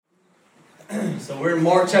So we're in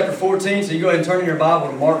Mark chapter 14, so you go ahead and turn in your Bible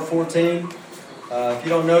to Mark 14. If you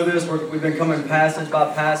don't know this, we've been coming passage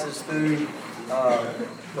by passage through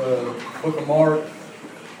the book of Mark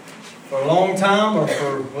for a long time, or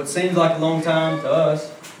for what seems like a long time to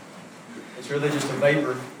us. It's really just a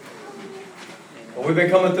vapor. But we've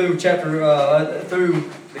been coming through through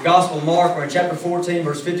the Gospel of Mark. We're in chapter 14,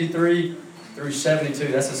 verse 53 through 72.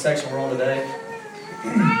 That's the section we're on today.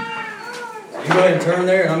 You go ahead and turn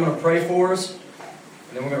there, and I'm going to pray for us, and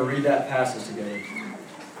then we're going to read that passage together.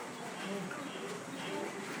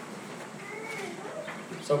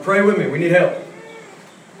 So pray with me. We need help.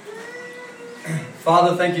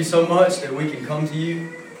 Father, thank you so much that we can come to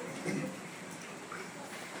you,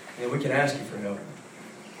 and we can ask you for help.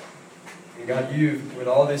 And God, you, with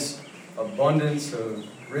all this abundance of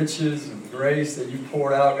riches and grace that you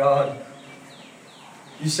poured out, God,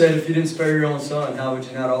 you said if you didn't spare your own Son, how would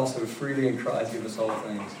you not also freely in Christ give us all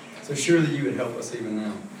things? So surely you would help us even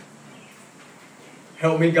now.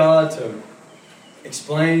 Help me, God, to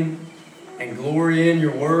explain and glory in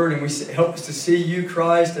your word, and help us to see you,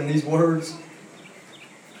 Christ, in these words.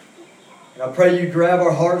 And I pray you grab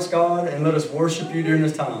our hearts, God, and let us worship you during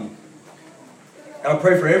this time. And I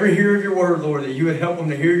pray for every hearer of your word, Lord, that you would help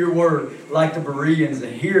them to hear your word like the Bereans,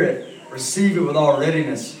 to hear it, receive it with all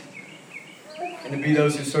readiness, and to be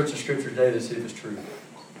those who search the Scripture today to see if it's true.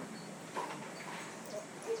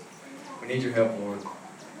 We need your help, Lord.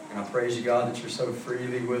 And I praise you, God, that you're so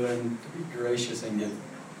freely willing to be gracious and giving.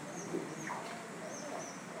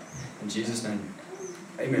 In Jesus' name,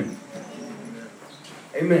 amen.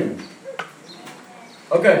 Amen.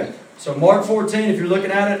 Okay, so Mark 14, if you're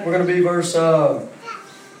looking at it, we're going to be verse... let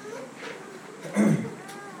me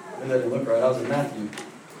let it look right. I was in Matthew.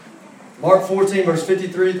 Mark 14, verse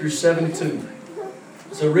 53 through 72.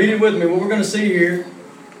 So read it with me. What we're going to see here,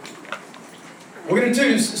 we're going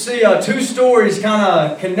to see two stories kind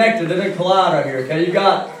of connected. They're going to collide right here. Okay,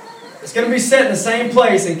 it's going to be set in the same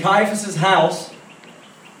place in Caiaphas' house.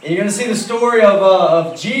 And you're going to see the story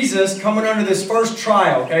of Jesus coming under this first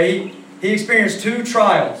trial. Okay, he experienced two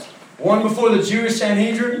trials. One before the Jewish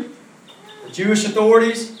Sanhedrin, the Jewish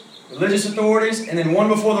authorities, religious authorities, and then one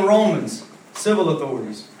before the Romans, civil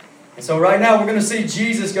authorities. And so right now we're going to see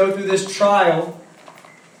Jesus go through this trial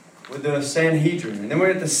with the Sanhedrin. And then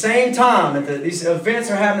we're at the same time, these events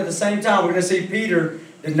are happening at the same time, we're going to see Peter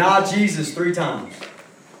deny Jesus 3 times,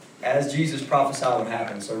 as Jesus prophesied would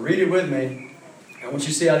happen. So read it with me, and I want you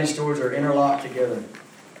to see how these stories are interlocked together.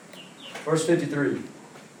 Verse 53.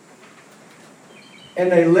 And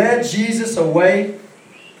they led Jesus away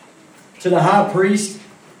to the high priest,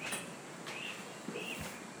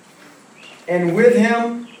 and with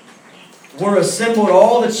him were assembled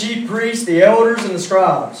all the chief priests, the elders, and the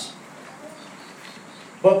scribes.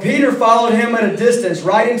 But Peter followed him at a distance,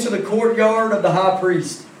 right into the courtyard of the high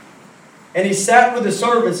priest. And he sat with the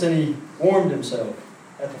servants, and he warmed himself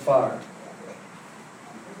at the fire.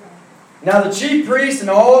 Now the chief priests and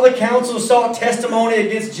all the council sought testimony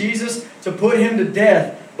against Jesus to put him to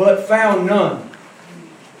death, but found none.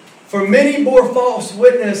 For many bore false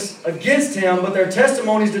witness against him, but their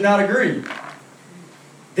testimonies did not agree.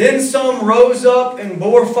 Then some rose up and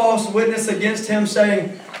bore false witness against him,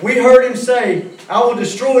 saying, We heard him say, I will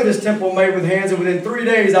destroy this temple made with hands, and within 3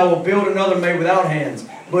 days I will build another made without hands.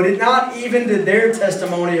 But not even did their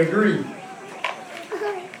testimony agree.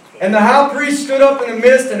 And the high priest stood up in the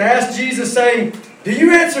midst and asked Jesus, saying, Do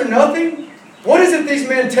you answer nothing? What is it these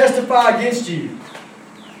men testify against you?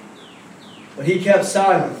 But he kept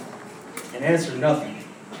silent and answered nothing.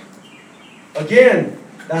 Again,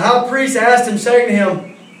 the high priest asked him, saying to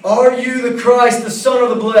him, Are you the Christ, the Son of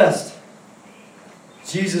the Blessed?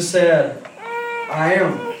 Jesus said, I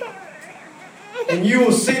am. And you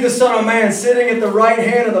will see the Son of Man sitting at the right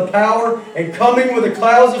hand of the power and coming with the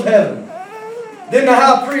clouds of heaven. Then the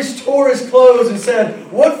high priest tore his clothes and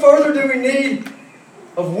said, What further do we need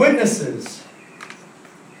of witnesses?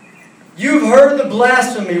 You've heard the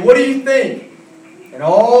blasphemy. What do you think? And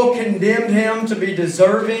all condemned him to be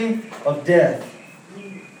deserving of death.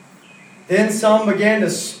 Then some began to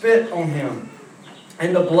spit on him,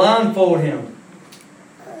 and to blindfold him,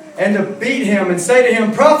 and to beat him, and say to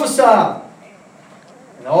him, Prophesy!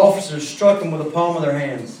 And the officers struck him with the palm of their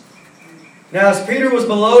hands. Now as Peter was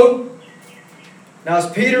below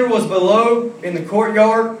in the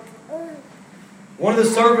courtyard, one of the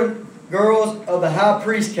servant girls of the high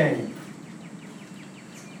priest came.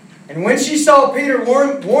 And when she saw Peter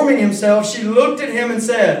warming himself, she looked at him and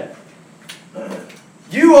said,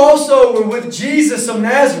 You also were with Jesus of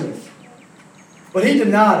Nazareth. But he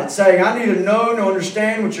denied it, saying, I neither know nor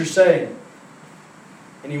understand what you're saying.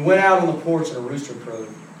 And he went out on the porch and a rooster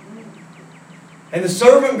crowed. And the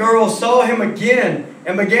servant girl saw him again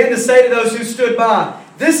and began to say to those who stood by,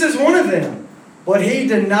 "This is one of them." But he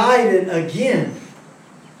denied it again.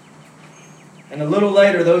 And a little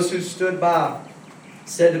later, those who stood by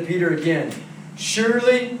said to Peter again,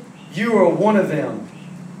 "Surely you are one of them,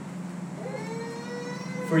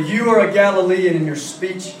 for you are a Galilean and your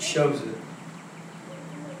speech shows it."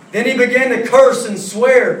 Then he began to curse and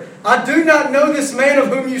swear, "I do not know this man of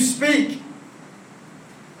whom you speak."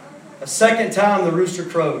 A second time the rooster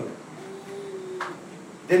crowed.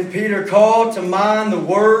 Then Peter called to mind the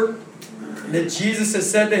word that Jesus had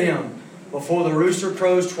said to him, "Before the rooster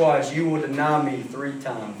crows twice, you will deny me 3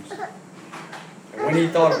 times." And when he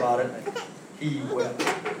thought about it, he wept.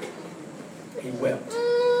 He wept.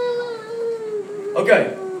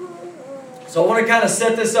 Okay. So I want to kind of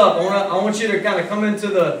set this up. I want you to kind of come into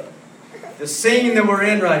the scene that we're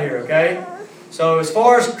in right here, okay? So as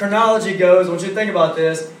far as chronology goes, I want you to think about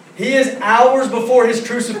this. He is hours before his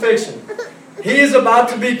crucifixion. He is about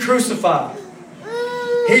to be crucified.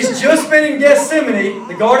 He's just been in Gethsemane,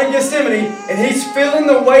 the Garden of Gethsemane, and he's feeling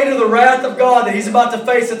the weight of the wrath of God that he's about to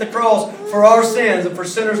face at the cross for our sins and for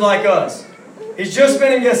sinners like us. He's just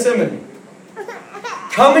been in Gethsemane.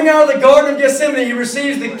 Coming out of the Garden of Gethsemane, he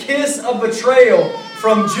receives the kiss of betrayal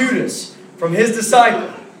from Judas, from his disciple.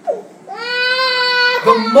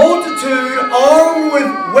 The multitude, armed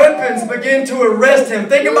with weapons, begin to arrest him.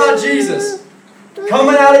 Think about Jesus.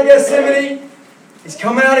 Coming out of Gethsemane. He's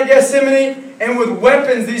coming out of Gethsemane, and with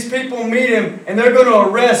weapons, these people meet him, and they're going to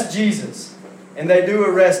arrest Jesus. And they do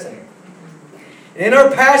arrest him. In our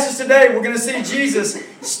passage today, we're going to see Jesus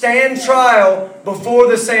stand trial before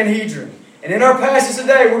the Sanhedrin. And in our passage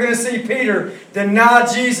today, we're going to see Peter deny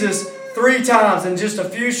Jesus 3 times. And just a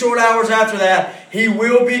few short hours after that, he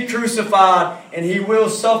will be crucified and he will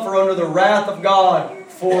suffer under the wrath of God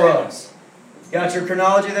for us. Got your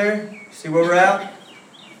chronology there? See where we're at?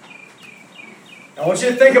 I want you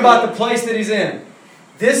to think about the place that he's in.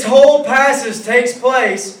 This whole passage takes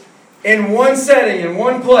place in one setting, in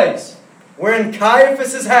one place. We're in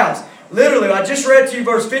Caiaphas' house. Literally, I just read to you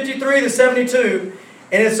verse 53 to 72.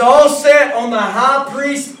 And it's all set on the high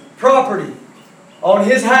priest's property, on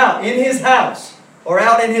his house, in his house, or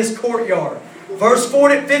out in his courtyard. Verse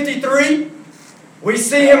 53, we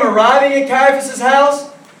see him arriving in Caiaphas' house.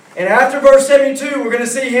 And after verse 72, we're going to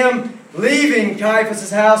see him leaving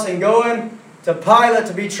Caiaphas' house and going to Pilate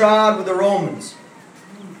to be tried with the Romans.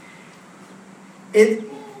 If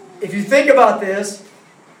you think about this,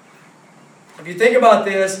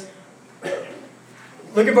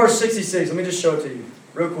 look at verse 66. Let me just show it to you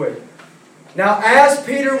real quick. Now, as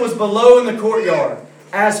Peter was below in the courtyard,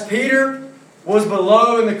 as Peter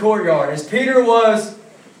was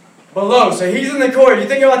below, so he's in the courtyard. You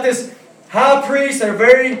think about this high priest, they're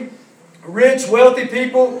very rich, wealthy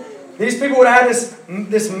people. These people would have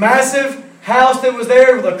this massive house that was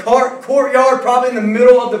there with a courtyard, probably in the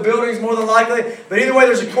middle of the buildings more than likely. But either way,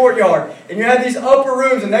 there's a courtyard. And you had these upper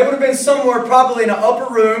rooms, and they would have been somewhere probably in an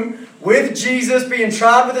upper room with Jesus being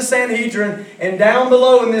tried with the Sanhedrin. And down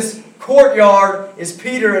below in this courtyard is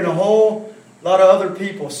Peter and a whole lot of other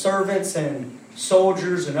people, servants and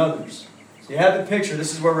soldiers and others. So you have the picture.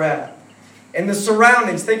 This is where we're at. And the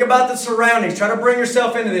surroundings. Think about the surroundings. Try to bring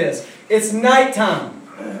yourself into this. It's nighttime.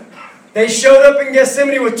 They showed up in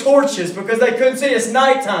Gethsemane with torches because they couldn't see. It's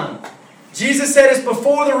nighttime. Jesus said it's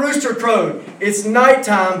before the rooster crowed. It's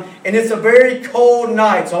nighttime, and it's a very cold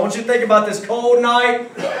night. So I want you to think about this cold night,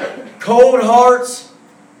 cold hearts,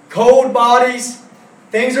 cold bodies.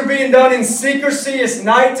 Things are being done in secrecy. It's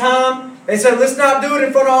nighttime. They said, let's not do it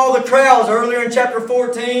in front of all the crowds earlier in chapter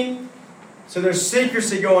 14. So there's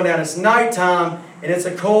secrecy going on. It's nighttime, and it's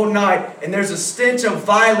a cold night, and there's a stench of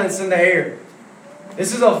violence in the air.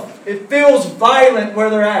 It feels violent where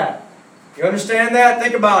they're at. You understand that?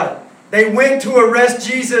 Think about it. They went to arrest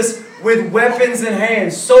Jesus with weapons in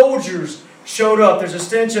hand. Soldiers showed up. There's a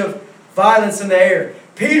stench of violence in the air.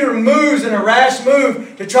 Peter moves in a rash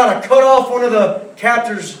move to try to cut off one of the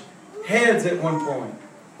captors' heads at one point.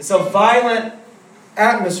 It's a violent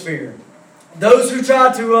atmosphere. Those who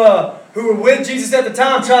were with Jesus at the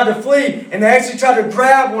time tried to flee, and they actually tried to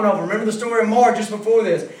grab one of them. Remember the story of Mark just before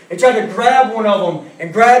this? They tried to grab one of them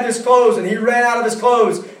and grabbed his clothes, and he ran out of his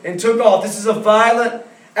clothes and took off. This is a violent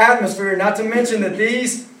atmosphere. Not to mention that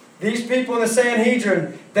these people in the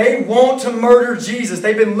Sanhedrin, they want to murder Jesus.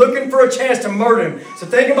 They've been looking for a chance to murder him. So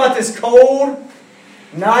think about this cold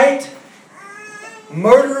night,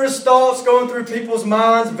 murderous thoughts going through people's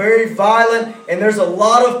minds, very violent, and there's a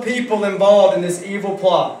lot of people involved in this evil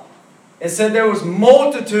plot. It said there was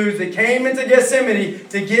multitudes that came into Gethsemane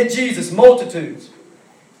to get Jesus. Multitudes.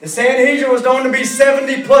 The Sanhedrin was known to be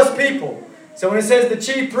 70 plus people. So when it says the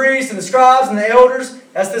chief priests and the scribes and the elders,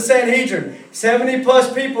 that's the Sanhedrin. 70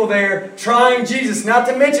 plus people there trying Jesus. Not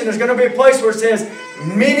to mention there's going to be a place where it says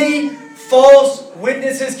many false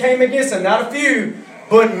witnesses came against him. Not a few,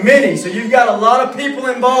 but many. So you've got a lot of people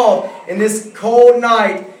involved in this cold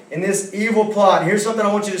night, in this evil plot. Here's something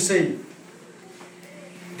I want you to see.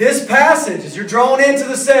 This passage, as you're drawn into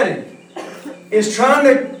the setting, is trying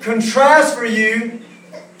to contrast for you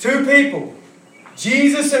two people,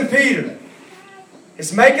 Jesus and Peter.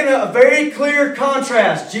 It's making a very clear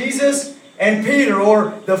contrast, Jesus and Peter,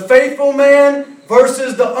 or the faithful man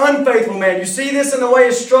versus the unfaithful man. You see this in the way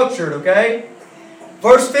it's structured, okay?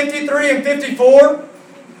 Verse 53 and 54.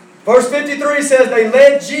 Verse 53 says they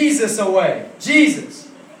led Jesus away. Jesus.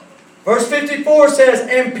 Verse 54 says,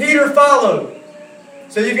 and Peter followed.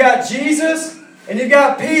 So you've got Jesus and you've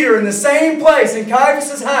got Peter in the same place in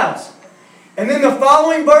Caiaphas' house. And then the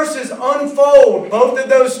following verses unfold both of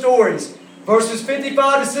those stories. Verses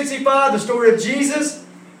 55 to 65, the story of Jesus.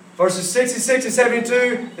 Verses 66 to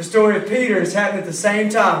 72, the story of Peter is happening at the same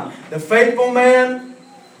time. The faithful man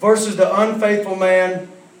versus the unfaithful man.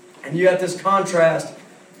 And you have this contrast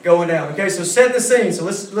going down. Okay, so set the scene. So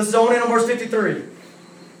let's zone in on verse 53.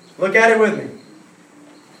 Look at it with me.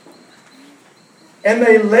 And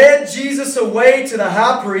they led Jesus away to the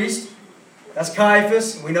high priest. That's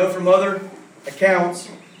Caiaphas. We know from other accounts.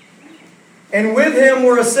 And with him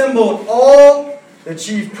were assembled all the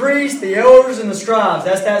chief priests, the elders, and the scribes.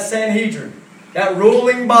 That's that Sanhedrin. That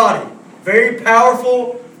ruling body. Very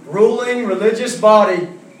powerful, ruling, religious body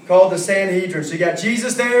called the Sanhedrin. So you got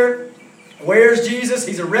Jesus there. Where's Jesus?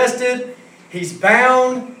 He's arrested. He's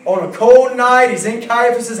bound on a cold night. He's in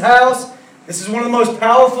Caiaphas' house. This is one of the most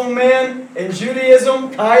powerful men in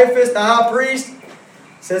Judaism. Caiaphas, the high priest. It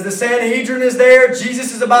says the Sanhedrin is there.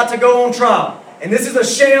 Jesus is about to go on trial. And this is a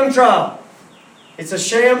sham trial. It's a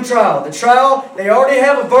sham trial. The trial, they already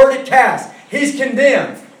have a verdict cast. He's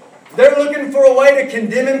condemned. They're looking for a way to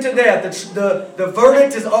condemn him to death. The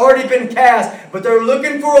verdict has already been cast, but they're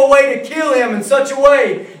looking for a way to kill him in such a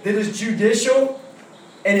way that is judicial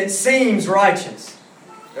and it seems righteous.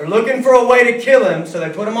 They're looking for a way to kill him, so they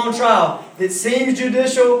put him on trial. It seems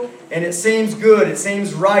judicial and it seems good. It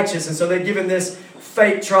seems righteous, and so they give him this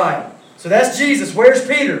fake trial. So that's Jesus. Where's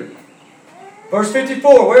Peter? Verse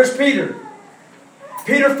 54, where's Peter?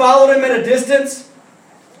 Peter followed him at a distance,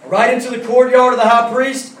 right into the courtyard of the high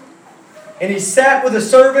priest, and he sat with the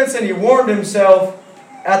servants and he warmed himself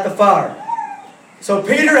at the fire. So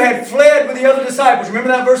Peter had fled with the other disciples. Remember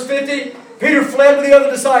that verse 50? Peter fled with the other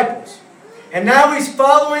disciples. And now he's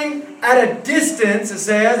following at a distance, it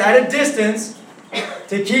says, at a distance,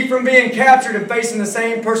 to keep from being captured and facing the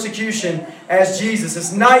same persecution as Jesus.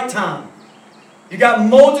 It's nighttime. You got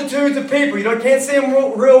multitudes of people. You can't see them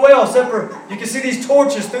real well, except for you can see these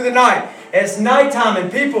torches through the night. It's nighttime,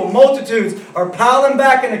 and people, multitudes, are piling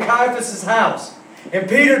back into Caiaphas' house. And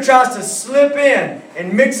Peter tries to slip in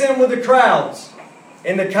and mix in with the crowds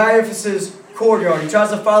in the Caiaphas' courtyard. He tries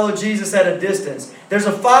to follow Jesus at a distance. There's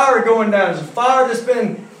a fire going down. There's a fire that's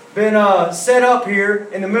been set up here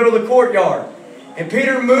in the middle of the courtyard. And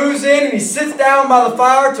Peter moves in and he sits down by the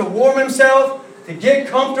fire to warm himself, to get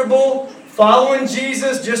comfortable, following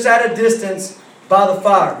Jesus just at a distance by the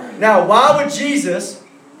fire. Now, why would Jesus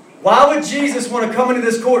want to come into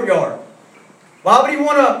this courtyard?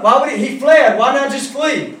 He fled. Why not just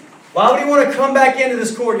flee? Why would he want to come back into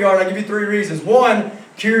this courtyard? I'll give you three reasons. One,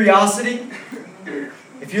 curiosity.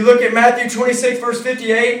 If you look at Matthew 26, verse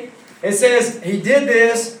 58, it says he did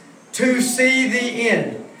this to see the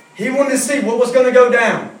end. He wanted to see what was going to go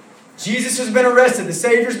down. Jesus has been arrested. The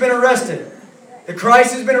Savior's been arrested. The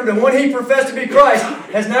Christ has been arrested. The one he professed to be Christ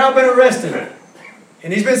has now been arrested.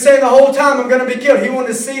 And he's been saying the whole time, I'm going to be killed. He wanted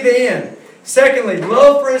to see the end. Secondly,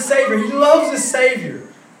 love for his Savior. He loves his Savior.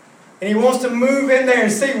 And he wants to move in there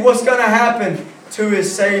and see what's going to happen to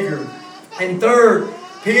his Savior. And third,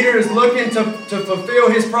 Peter is looking to fulfill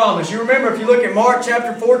his promise. You remember, if you look at Mark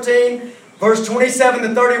chapter 14, verse 27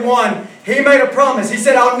 to 31, he made a promise. He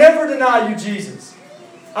said, I'll never deny you, Jesus.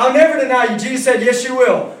 I'll never deny you. Jesus said, yes, you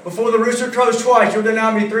will. Before the rooster crows twice, you'll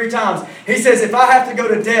deny me 3 times. He says, if I have to go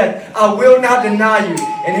to death, I will not deny you.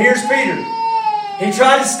 And here's Peter. He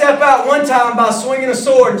tried to step out one time by swinging a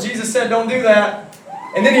sword, and Jesus said, don't do that.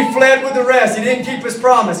 And then he fled with the rest. He didn't keep his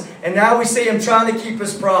promise. And now we see him trying to keep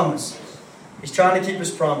his promise. He's trying to keep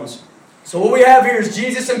his promise. So what we have here is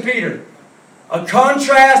Jesus and Peter. A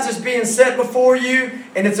contrast is being set before you,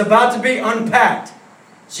 and it's about to be unpacked.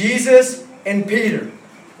 Jesus and Peter.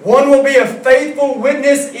 One will be a faithful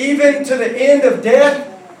witness even to the end of death,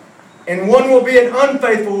 and one will be an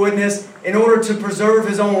unfaithful witness in order to preserve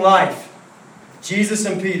his own life. Jesus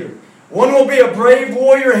and Peter. One will be a brave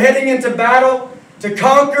warrior heading into battle to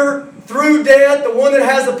conquer through death, the one that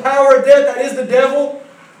has the power of death, that is the devil.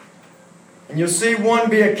 And you'll see one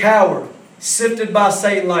be a coward, sifted by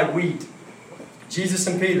Satan like wheat. Jesus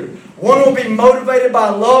and Peter. One will be motivated by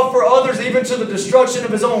love for others, even to the destruction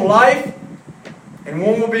of his own life. And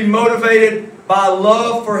one will be motivated by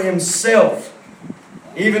love for himself,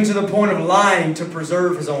 even to the point of lying to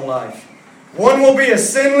preserve his own life. One will be a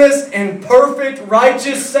sinless and perfect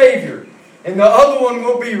righteous Savior, and the other one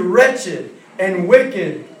will be wretched and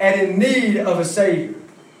wicked and in need of a Savior.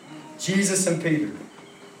 Jesus and Peter.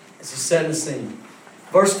 This is setting the scene.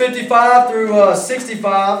 Verse 55 through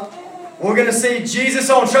 65, we're going to see Jesus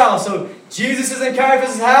on trial. So Jesus is in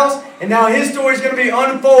Caiaphas' house, and now his story is going to be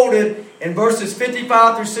unfolded in verses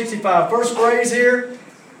 55 through 65. First phrase here,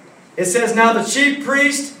 it says, "Now the chief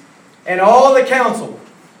priest and all the council,"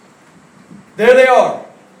 there they are.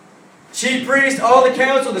 Chief priest, all the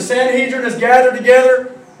council, the Sanhedrin is gathered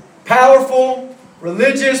together. Powerful,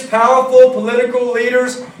 religious, powerful, political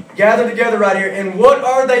leaders gathered together right here. And what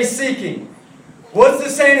are they seeking? What's the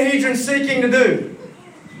Sanhedrin seeking to do?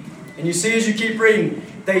 And you see as you keep reading,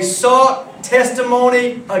 they sought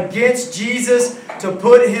testimony against Jesus to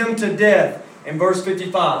put him to death. In verse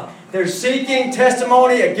 55. They're seeking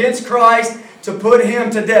testimony against Christ to put him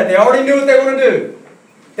to death. They already knew what they want to do.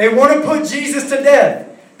 They want to put Jesus to death.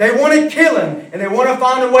 They want to kill him, and they want to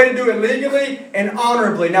find a way to do it legally and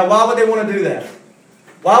honorably. Now, why would they want to do that?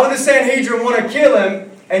 Why would the Sanhedrin want to kill him,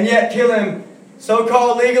 and yet kill him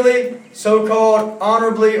so-called legally, so-called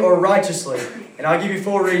honorably, or righteously? And I'll give you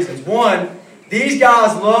 4 reasons. 1, these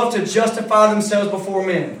guys love to justify themselves before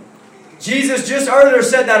men. Jesus just earlier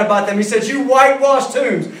said that about them. He said, "You whitewash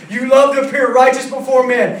tombs. You love to appear righteous before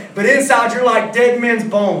men, but inside you're like dead men's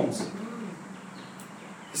bones."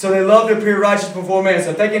 So they love to appear righteous before men.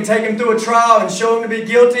 So if they can take him through a trial and show him to be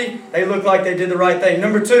guilty, they look like they did the right thing.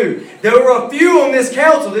 Number 2, there were a few on this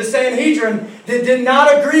council, this Sanhedrin, that did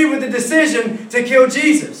not agree with the decision to kill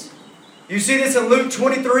Jesus. You see this in Luke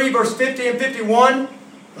 23, verse 50 and 51.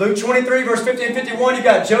 Luke 23, verse 50 and 51, you've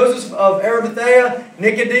got Joseph of Arimathea,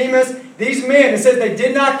 Nicodemus. These men, it says they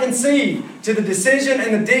did not concede to the decision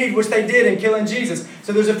and the deed which they did in killing Jesus.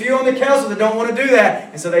 So there's a few on the council that don't want to do that.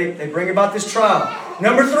 And so they bring about this trial.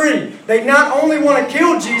 Number 3, they not only want to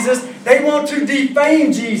kill Jesus, they want to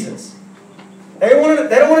defame Jesus. They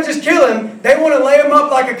don't want to just kill him. They want to lay him up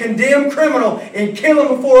like a condemned criminal and kill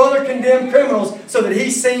him before other condemned criminals so that he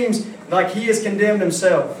seems like he has condemned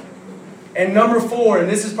himself. And number 4, and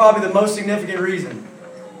this is probably the most significant reason.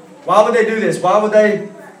 Why would they do this? Why would they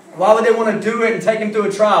want to do it and take him through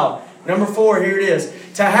a trial? Number 4, here it is.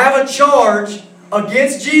 To have a charge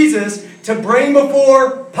against Jesus to bring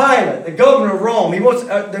before Pilate, the governor of Rome. He wants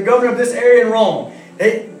the governor of this area in Rome.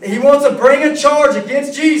 He wants to bring a charge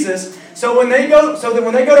against Jesus so that when they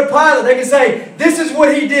go to Pilate, they can say, "This is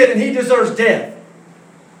what he did and he deserves death."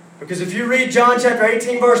 Because if you read John chapter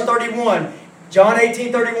 18, verse 31, John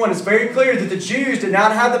 18:31, it's very clear that the Jews did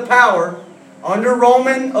not have the power, under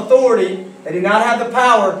Roman authority, they did not have the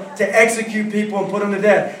power to execute people and put them to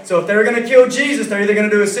death. So if they're going to kill Jesus, they're either going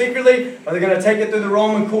to do it secretly or they're going to take it through the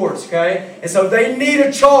Roman courts, okay? And so they need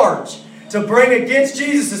a charge to bring against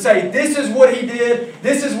Jesus to say, this is what he did,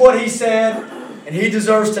 this is what he said, and he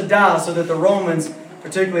deserves to die, so that the Romans,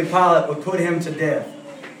 particularly Pilate, would put him to death.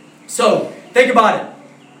 So, think about it.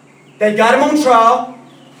 They got him on trial.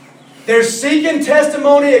 They're seeking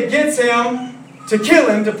testimony against him to kill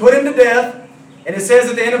him, to put him to death. And it says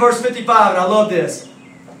at the end of verse 55, and I love this,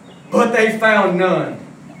 but they found none.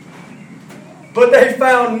 But they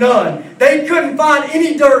found none. They couldn't find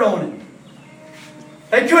any dirt on him.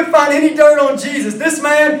 They couldn't find any dirt on Jesus. This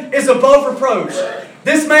man is above reproach.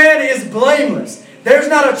 This man is blameless. There's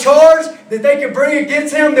not a charge that they could bring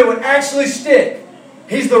against him that would actually stick.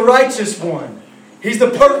 He's the righteous one. He's the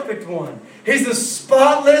perfect one. He's the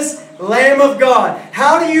spotless Lamb of God.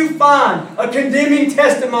 How do you find a condemning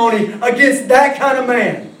testimony against that kind of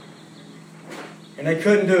man? And they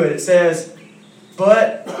couldn't do it. It says,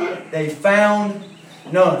 but they found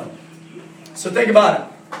none. So think about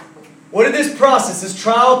it. What did this process, this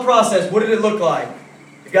trial process, what did it look like?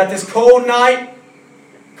 You've got this cold night,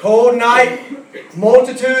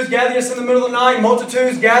 multitudes gathered just in the middle of the night,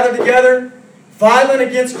 multitudes gathered together, violent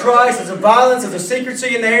against Christ. There's a violence, there's a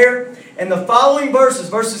secrecy in the air. And the following verses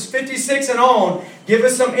 56 and on, give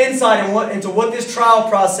us some insight into what this trial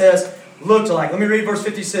process looked like. Let me read verse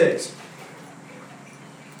 56.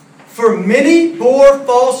 For many bore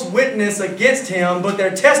false witness against him, but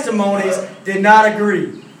their testimonies did not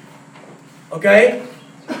agree. Okay?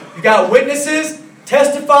 You've got witnesses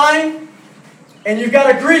testifying, and you've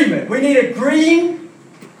got agreement. We need agreeing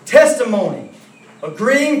testimony testimony.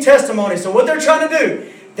 Agreeing testimony. So what they're trying to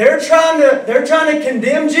do, they're trying to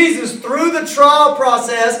condemn Jesus through the trial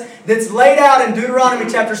process that's laid out in Deuteronomy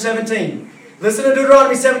chapter 17. Listen to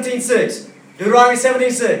Deuteronomy 17:6. Deuteronomy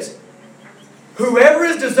 17:6. Whoever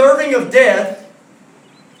is deserving of death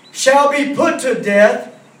shall be put to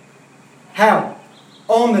death. How?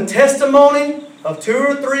 On the testimony of 2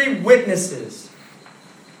 or 3 witnesses.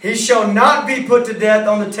 He shall not be put to death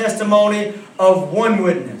on the testimony of 1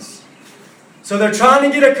 witness. So they're trying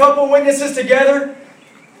to get a couple witnesses together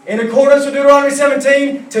in accordance with Deuteronomy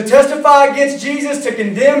 17 to testify against Jesus, to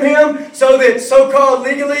condemn Him, so that so-called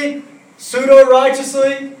legally,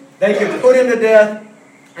 pseudo-righteously, they could put Him to death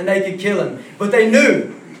and they could kill Him. But they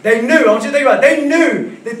knew, I want you to think about it, they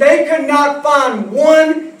knew that they could not find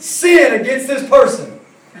one sin against this person,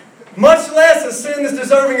 much less a sin that's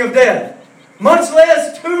deserving of death, much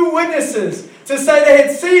less 2 witnesses to say they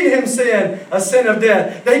had seen Him sin a sin of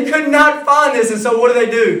death. They could not find this, and so what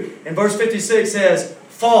do? And verse 56 says,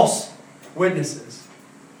 false witnesses.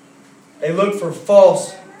 They looked for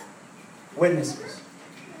false witnesses.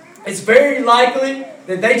 It's very likely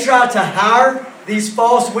that they tried to hire these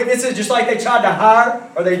false witnesses, just like they tried to hire,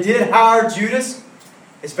 or they did hire Judas.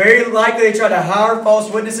 It's very likely they tried to hire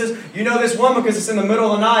false witnesses. You know this woman because it's in the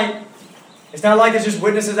middle of the night. It's not like it's just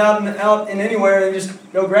witnesses out in anywhere and just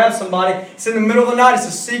go grab somebody. It's in the middle of the night. It's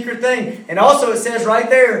a secret thing. And also it says right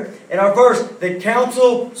there in our verse, the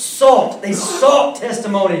council sought. They sought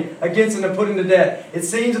testimony against Him to put Him to death. It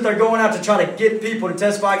seems that they're going out to try to get people to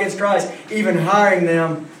testify against Christ, even hiring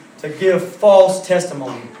them to give false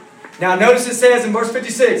testimony. Now notice it says in verse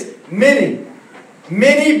 56,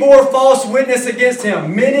 many bore false witness against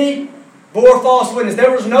Him. Many bore false witness.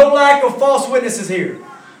 There was no lack of false witnesses here.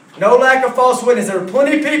 No lack of false witness. There were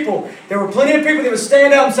plenty of people. That would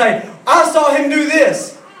stand up and say, I saw him do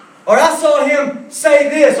this. Or I saw him say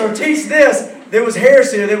this or teach this. That was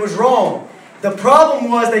heresy or that was wrong. The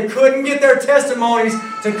problem was they couldn't get their testimonies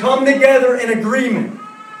to come together in agreement.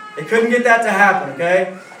 They couldn't get that to happen,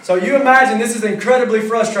 okay? So you imagine this is incredibly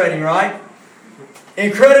frustrating, right?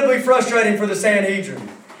 Incredibly frustrating for the Sanhedrin.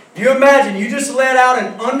 You imagine, you just let out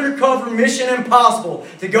an undercover mission impossible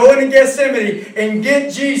to go into Gethsemane and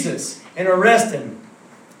get Jesus and arrest Him.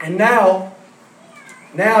 And now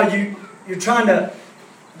you're trying to,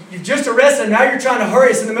 you've just arrested Him, now you're trying to hurry.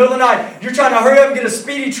 It's in the middle of the night. You're trying to hurry up and get a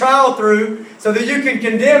speedy trial through so that you can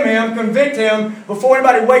condemn Him, convict Him before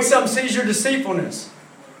anybody wakes up and sees your deceitfulness.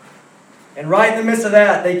 And right in the midst of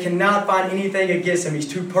that, they cannot find anything against Him.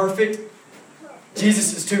 He's too perfect.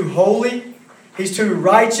 Jesus is too holy. He's too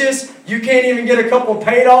righteous. You can't even get a couple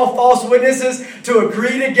paid-off false witnesses to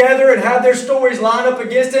agree together and have their stories line up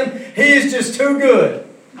against Him. He is just too good.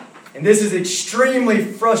 And this is extremely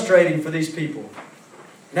frustrating for these people.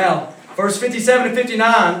 Now, verse 57 and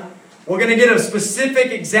 59, we're going to get a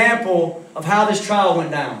specific example of how this trial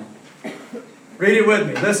went down. Read it with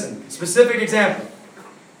me. Listen. Specific example.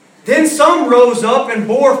 Then some rose up and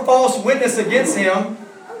bore false witness against Him,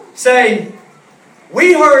 saying,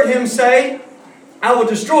 we heard Him say, I will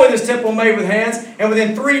destroy this temple made with hands, and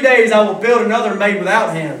within 3 days I will build another made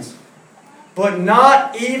without hands. But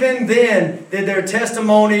not even then did their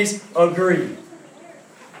testimonies agree.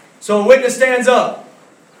 So a witness stands up.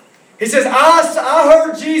 He says, I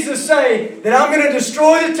heard Jesus say that I'm going to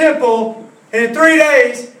destroy the temple, and in 3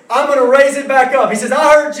 days I'm going to raise it back up. He says,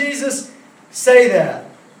 I heard Jesus say that.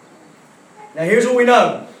 Now here's what we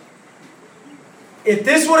know. If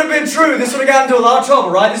this would have been true, this would have gotten into a lot of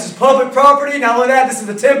trouble, right? This is public property. Not only that, this is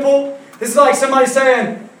the temple. This is like somebody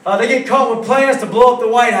saying they get caught with plans to blow up the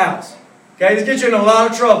White House. Okay, this gets you in a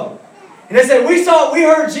lot of trouble. And they said, we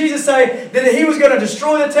heard Jesus say that He was going to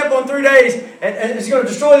destroy the temple in 3 days. And He's going to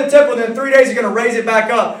destroy the temple, and then in 3 days He's going to raise it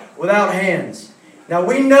back up without hands. Now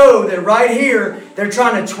we know that right here, they're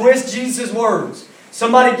trying to twist Jesus' words.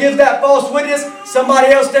 Somebody gives that false witness.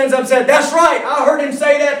 Somebody else stands up and says, that's right, I heard him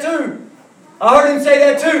say that too. I heard him say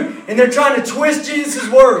that too. And they're trying to twist Jesus'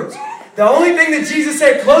 words. The only thing that Jesus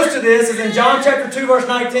said close to this is in John chapter 2, verse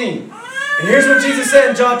 19. And here's what Jesus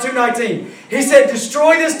said in John 2:19. He said,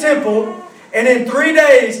 destroy this temple, and in 3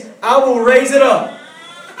 days I will raise it up.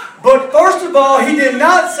 But first of all, He did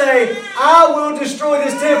not say, I will destroy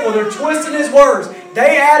this temple. They're twisting His words.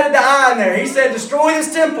 They added the I in there. He said, destroy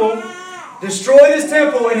this temple,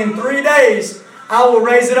 and in 3 days I will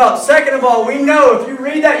raise it up. Second of all, we know, if you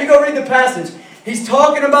read that, you go read the passage. He's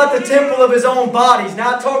talking about the temple of His own body. He's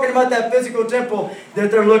not talking about that physical temple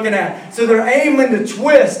that they're looking at. So they're aiming to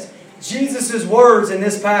twist Jesus' words in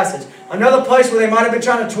this passage. Another place where they might have been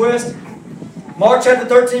trying to twist, Mark chapter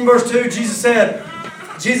 13, verse 2, Jesus said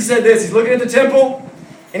this. He's looking at the temple,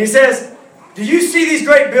 and He says, Do you see these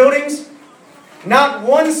great buildings? Not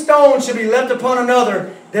one stone shall be left upon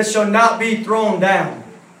another that shall not be thrown down.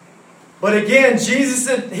 But again, Jesus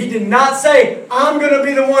said, He did not say, I'm going to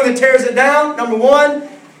be the one that tears it down, number one.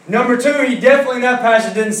 Number two, He definitely in that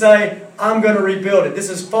passage didn't say, I'm going to rebuild it. This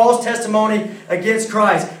is false testimony against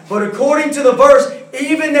Christ. But according to the verse,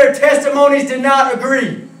 even their testimonies did not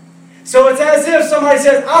agree. So it's as if somebody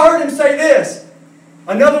says, I heard him say this.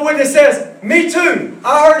 Another witness says, me too.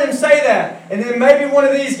 I heard him say that. And then maybe one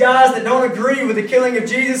of these guys that don't agree with the killing of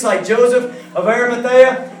Jesus, like Joseph of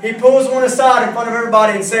Arimathea, he pulls one aside in front of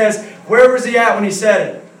everybody and says, where was he at when he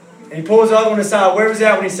said it? And he pulls the other one aside, where was he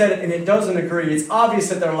at when he said it? And it doesn't agree. It's obvious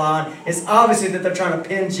that they're lying. It's obvious that they're trying to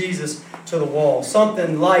pin Jesus to the wall.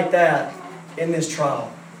 Something like that in this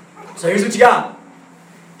trial. So here's what you got.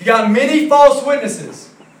 You got many false witnesses,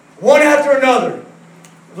 one after another,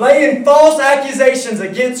 laying false accusations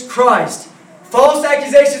against Christ. False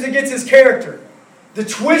accusations against His character.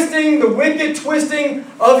 The wicked twisting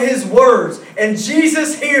of His words. And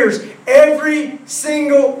Jesus hears every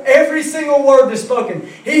single word that's spoken.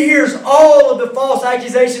 He hears all of the false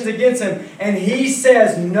accusations against Him. And He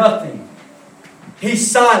says nothing. He's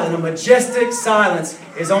silent. A majestic silence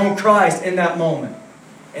is on Christ in that moment.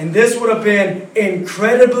 And this would have been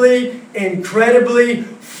incredibly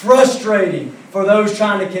frustrating for those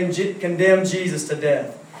trying to condemn Jesus to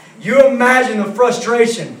death. You imagine the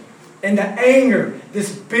frustration and the anger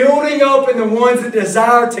that's building up in the ones that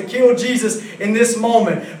desire to kill Jesus in this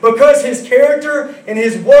moment. Because His character and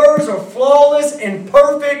His words are flawless and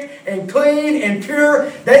perfect and clean and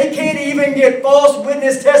pure. They can't even get false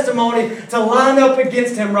witness testimony to line up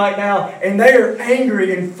against Him right now. And they are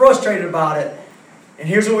angry and frustrated about it. And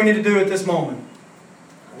here's what we need to do at this moment.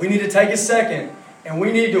 We need to take a second and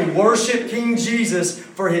we need to worship King Jesus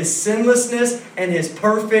for His sinlessness and His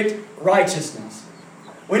perfect righteousness.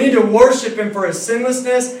 We need to worship Him for His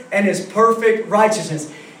sinlessness and His perfect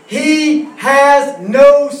righteousness. He has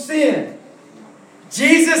no sin.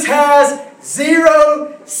 Jesus has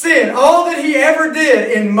zero sin. All that He ever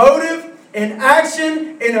did in motive, in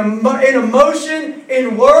action, in emotion,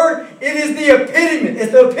 in word, it is the epitome.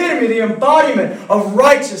 It's the epitome, the embodiment of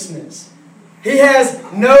righteousness. He has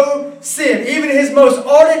no sin. Even His most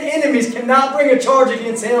ardent enemies cannot bring a charge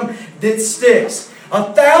against Him that sticks.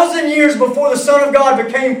 1,000 years before the Son of God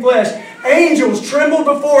became flesh, angels trembled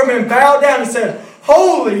before Him and bowed down and said,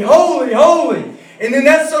 holy, holy, holy. And then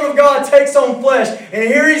that Son of God takes on flesh. And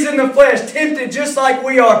here He's in the flesh, tempted just like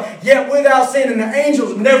we are, yet without sin. And the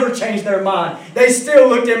angels never changed their mind. They still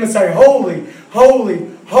looked at Him and say, holy, holy,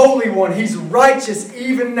 holy one. He's righteous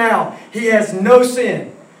even now. He has no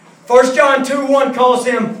sin. 1 John 2:1 calls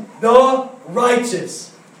Him the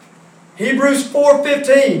righteous. Hebrews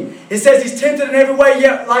 4:15. It says He's tempted in every way,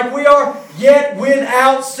 yet like we are, yet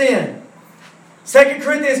without sin. 2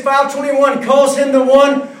 Corinthians 5:21 calls Him the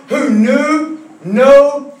one who knew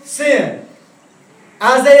no sin.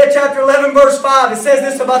 Isaiah chapter 11 verse 5, it says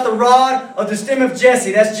this about the rod of the stem of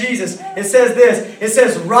Jesse. That's Jesus. It says this. It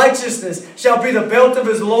says, righteousness shall be the belt of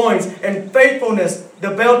His loins, and faithfulness the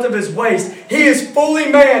belt of His waist. He is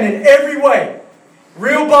fully man in every way.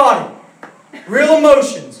 Real body, real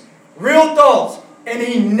emotions, real thoughts, and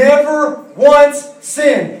He never once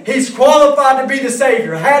sinned. He's qualified to be the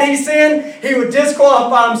Savior. Had He sinned, He would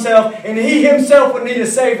disqualify Himself, and He Himself would need a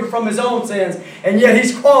Savior from His own sins. And yet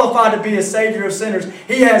He's qualified to be a Savior of sinners.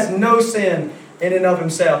 He has no sin in and of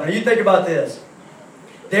Himself. Now you think about this.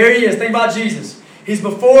 There He is. Think about Jesus. He's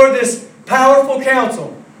before this powerful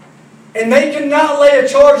council. And they cannot lay a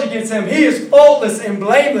charge against Him. He is faultless and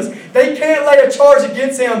blameless. They can't lay a charge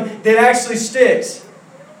against Him that actually sticks.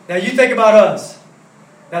 Now you think about us.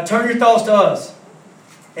 Now turn your thoughts to us.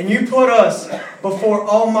 And you put us before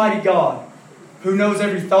Almighty God, who knows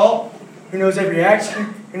every thought, who knows every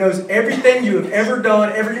action, who knows everything you have ever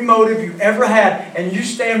done, every motive you've ever had, and you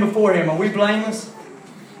stand before Him. Are we blameless?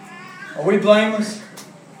 Are we blameless?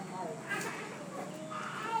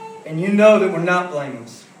 And you know that we're not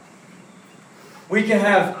blameless. We can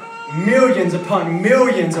have millions upon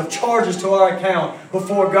millions of charges to our account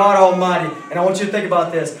before God Almighty. And I want you to think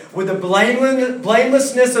about this. With the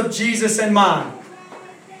blamelessness of Jesus in mind,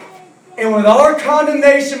 and with our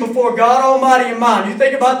condemnation before God Almighty in mind, you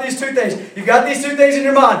think about these two things. You've got these two things in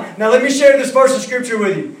your mind. Now let me share this verse of Scripture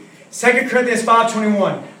with you. 2 Corinthians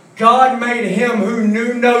 5:21. God made Him who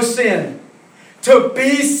knew no sin to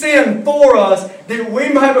be sin for us, that we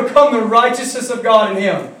might become the righteousness of God in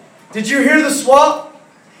Him. Did you hear the swap?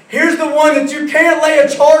 Here's the one that you can't lay a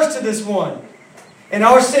charge to this one. And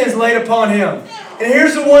our sins laid upon Him. And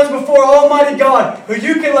here's the ones before Almighty God, who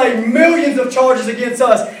you can lay millions of charges against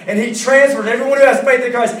us, and He transfers, everyone who has faith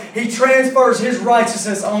in Christ, He transfers His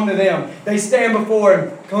righteousness onto them. They stand before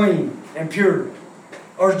Him clean and pure.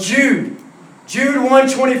 Or Jude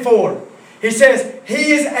 1:24. He says,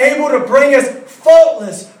 He is able to bring us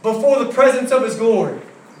faultless before the presence of His glory.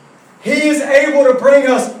 He is able to bring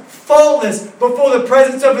us faultless before the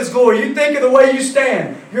presence of His glory. You think of the way you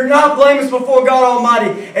stand. You're not blameless before God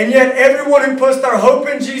Almighty. And yet everyone who puts their hope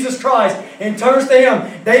in Jesus Christ and turns to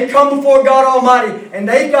Him, they come before God Almighty. And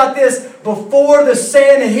they got this before the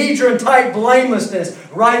Sanhedrin type blamelessness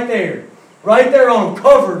right there. Right there on,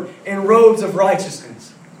 covered in robes of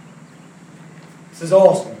righteousness. This is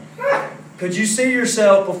awesome. Could you see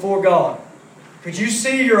yourself before God? Could you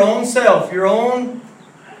see your own self, your own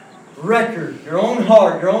record, your own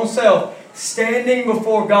heart, your own self standing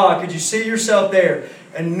before God? Could you see yourself there?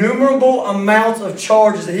 Innumerable amounts of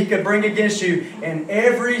charges that He could bring against you, and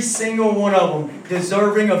every single one of them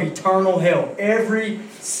deserving of eternal hell. Every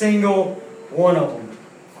single one of them.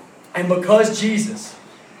 And because Jesus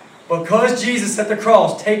at the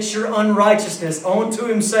cross takes your unrighteousness onto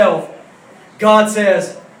Himself, God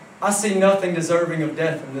says, I see nothing deserving of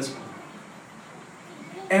death in this one.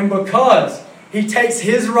 And because He takes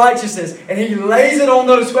His righteousness and He lays it on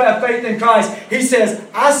those who have faith in Christ, He says,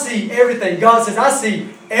 I see everything. God says, I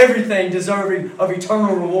see everything deserving of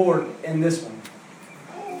eternal reward in this one.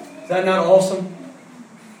 Is that not awesome?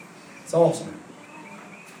 It's awesome.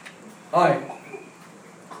 Alright.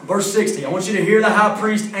 Verse 60. I want you to hear the high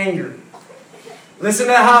priest's anger. Listen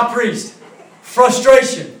to the high priest.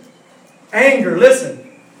 Frustration. Anger. Listen.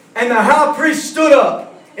 And the high priest stood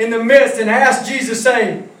up in the midst and asked Jesus,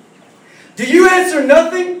 saying, Do you answer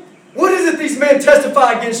nothing? What is it these men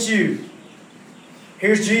testify against you?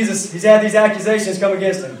 Here's Jesus. He's had these accusations come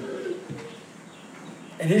against Him.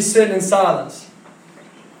 And He's sitting in silence.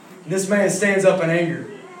 And this man stands up in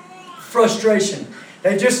anger. Frustration.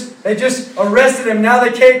 They just arrested Him. Now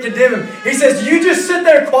they can't condemn Him. He says, Do you just sit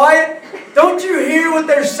there quiet? Don't you hear what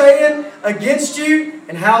they're saying against you?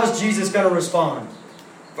 And how is Jesus going to respond?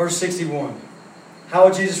 Verse 61. How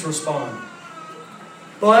would Jesus respond?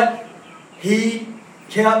 But He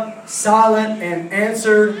kept silent and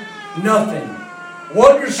answered nothing.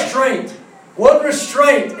 What restraint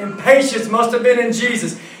and patience must have been in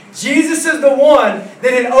Jesus. Jesus is the one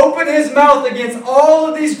that had opened His mouth against all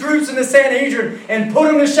of these groups in the Sanhedrin and put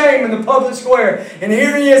them to shame in the public square. And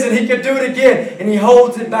here He is, and He could do it again, and He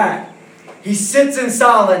holds it back. He sits in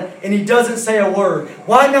silence, and He doesn't say a word.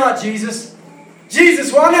 Why not, Jesus?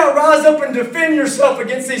 Jesus, why not rise up and defend yourself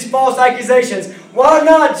against these false accusations? Why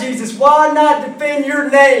not, Jesus? Why not defend your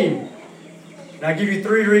name? And I'll give you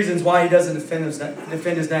 3 reasons why He doesn't defend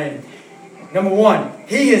His name. Number 1,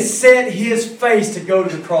 He has set His face to go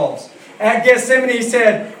to the cross. At Gethsemane He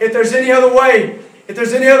said, if there's any other way,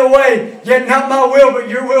 yet not my will, but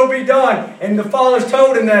your will be done. And the Father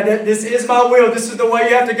told Him that this is my will, this is the way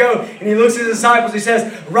you have to go. And He looks at His disciples, He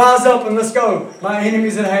says, rise up and let's go. My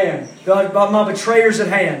enemy's at hand. My betrayer's at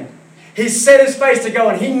hand. He's set His face to go,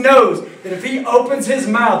 and He knows that if He opens His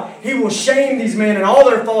mouth, He will shame these men and all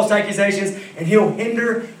their false accusations, and He'll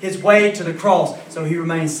hinder His way to the cross. So He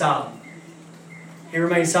remains silent. He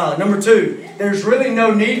remains silent. Number 2, there's really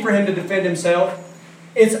no need for Him to defend Himself.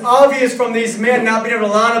 It's obvious from these men not being able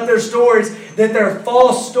to line up their stories that they're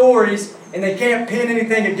false stories and they can't pin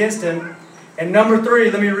anything against Him. And number 3,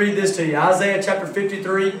 let me read this to you. Isaiah chapter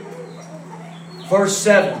 53, verse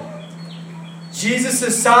 7.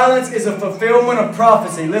 Jesus' silence is a fulfillment of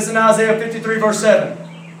prophecy. Listen to Isaiah 53, verse 7.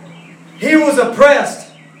 He was oppressed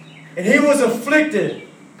and He was afflicted,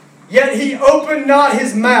 yet He opened not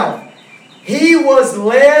His mouth. He was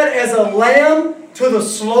led as a lamb to the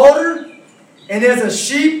slaughter, and as a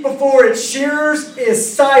sheep before its shearers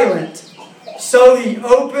is silent, so He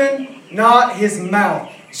opened not His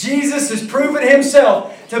mouth. Jesus has proven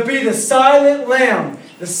Himself to be the silent lamb,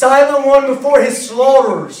 the silent one before His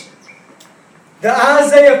slaughterers. The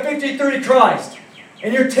Isaiah 53 Christ.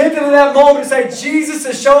 And you're tempted in that moment to say, Jesus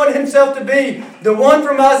is showing Himself to be the one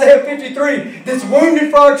from Isaiah 53 that's wounded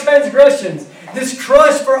for our transgressions, that's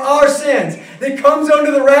crushed for our sins, that comes under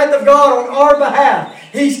the wrath of God on our behalf.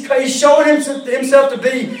 He's showing Himself to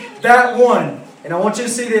be that one. And I want you to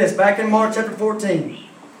see this back in Mark chapter 14.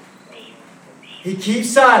 He keeps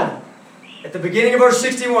silent. At the beginning of verse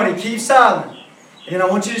 61, He keeps silent. And then I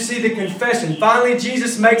want you to see the confession. Finally,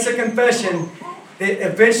 Jesus makes a confession that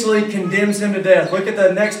eventually condemns Him to death. Look at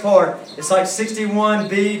the next part. It's like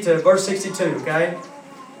 61b to verse 62, okay?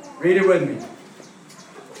 Read it with me.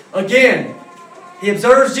 Again, He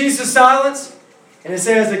observes Jesus' silence, and it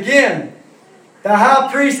says, again, the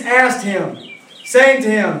high priest asked Him, saying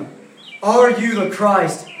to him, "Are you the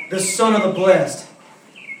Christ, the Son of the Blessed?"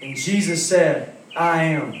 And Jesus said, "I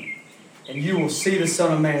am. And you will see the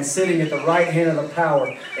Son of Man sitting at the right hand of the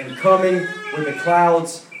power and coming with the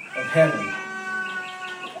clouds of heaven."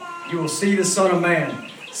 You will see the Son of Man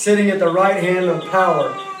sitting at the right hand of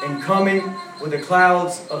power and coming with the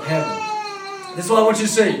clouds of heaven. This is what I want you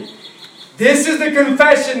to see. This is the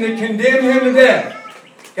confession that condemned him to death.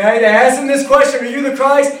 Okay, they asked him this question, "Are you the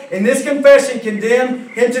Christ?" And this confession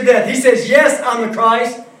condemned him to death. He says, "Yes, I'm the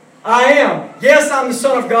Christ. I am. Yes, I'm the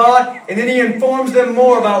Son of God." And then he informs them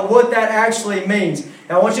more about what that actually means.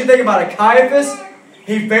 Now I want you to think about it. Caiaphas,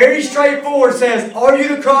 he very straightforward says, "Are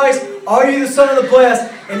you the Christ? Are you the Son of the Blessed?"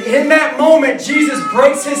 And in that moment, Jesus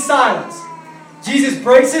breaks his silence. Jesus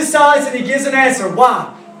breaks his silence and he gives an answer. Why?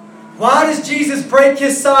 Why does Jesus break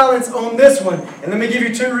his silence on this one? And let me give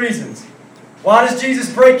you two reasons. Why does Jesus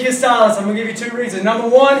break his silence? I'm going to give you two reasons. Number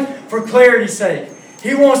one, for clarity's sake.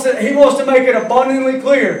 He wants to make it abundantly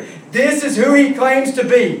clear. This is who he claims to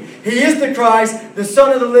be. He is the Christ, the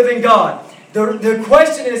Son of the living God. The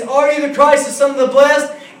question is, are you the Christ, the Son of the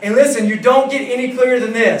Blessed? And listen, you don't get any clearer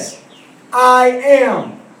than this. I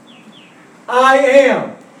am. I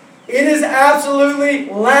am. It is absolutely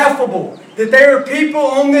laughable that there are people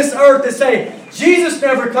on this earth that say, Jesus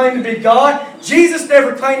never claimed to be God. Jesus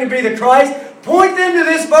never claimed to be the Christ. Point them to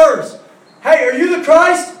this verse. Hey, are you the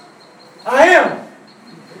Christ? I am.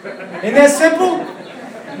 Isn't that simple?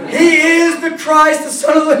 He is the Christ, the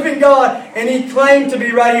Son of the living God, and he claimed to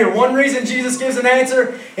be right here. One reason Jesus gives an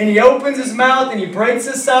answer and he opens his mouth and he breaks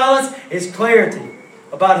his silence is clarity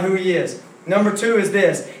about who he is. Number two is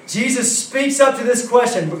this. Jesus speaks up to this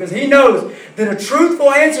question because he knows that a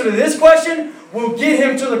truthful answer to this question will get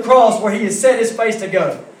him to the cross where he has set his face to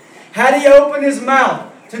go. Had he opened his mouth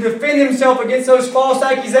to defend himself against those false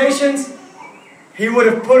accusations, he would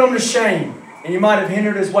have put them to shame and he might have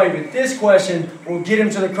hindered his way. But this question will get him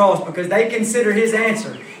to the cross because they consider his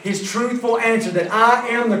answer, his truthful answer, that I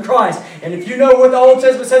am the Christ. And if you know what the Old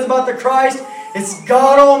Testament says about the Christ, it's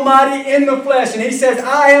God Almighty in the flesh. And he says,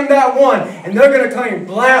 I am that one. And they're going to claim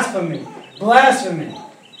blasphemy. Blasphemy.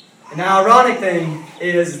 And the ironic thing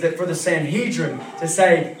is that for the Sanhedrin to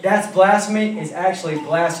say that's blasphemy is actually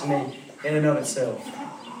blasphemy in and of itself.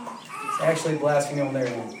 It's actually blasphemy on their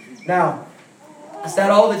end. Now, is that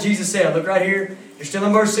all that Jesus said? Look right here. You're still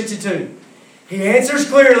in verse 62. He answers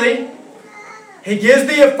clearly. He gives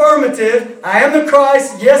the affirmative. I am the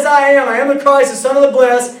Christ. Yes, I am. I am the Christ, the Son of the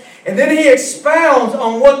Blessed. And then he expounds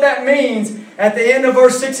on what that means at the end of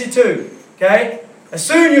verse 62. Okay?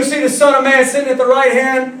 Soon you'll see the Son of Man sitting at the right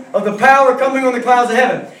hand of the power coming on the clouds of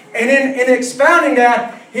heaven. And in expounding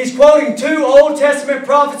that, he's quoting two Old Testament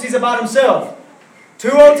prophecies about himself.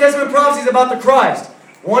 Two Old Testament prophecies about the Christ.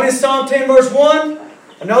 One is Psalm 10 verse 1.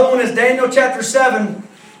 Another one is Daniel chapter 7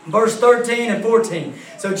 verse 13 and 14.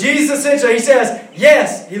 So Jesus essentially, he says,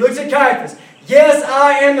 yes, he looks at Caiaphas. Yes,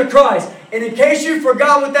 I am the Christ. And in case you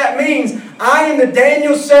forgot what that means, I am the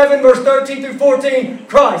Daniel 7 verse 13 through 14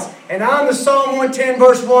 Christ. And I'm the Psalm 110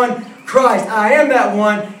 verse 1 Christ. I am that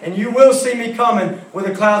one, and you will see me coming with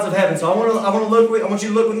the clouds of heaven. So I want you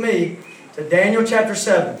to look with me to Daniel chapter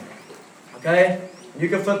 7. Okay? You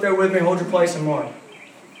can flip there with me, hold your place and mark.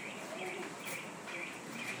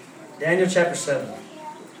 Daniel chapter 7.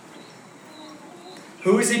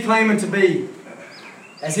 Who is he claiming to be?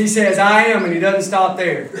 As he says, I am, and he doesn't stop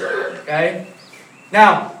there. Okay?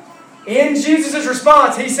 Now, in Jesus'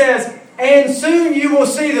 response, he says, and soon you will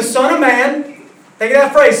see the Son of Man, think of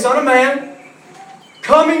that phrase, Son of Man,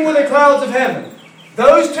 coming with the clouds of heaven.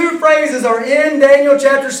 Those two phrases are in Daniel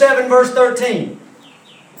chapter 7, verse 13.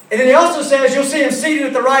 And then he also says, you'll see him seated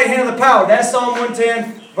at the right hand of the power. That's Psalm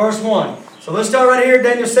 110, verse 1. So let's start right here,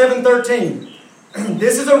 Daniel 7:13.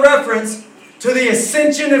 This is a reference to the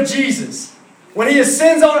ascension of Jesus. When he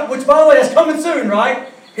ascends on, which by the way is coming soon, right?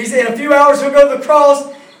 He's in a few hours he'll go to the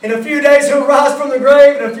cross. In a few days he'll rise from the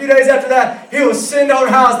grave. And a few days after that he will ascend on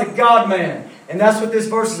high as the God-man. And that's what this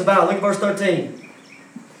verse is about. Look at verse 13.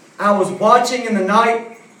 I was watching in the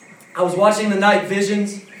night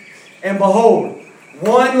visions, and behold,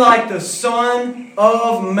 one like the Son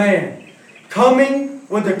of Man, coming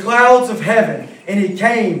with the clouds of heaven. And he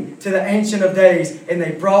came to the Ancient of Days, and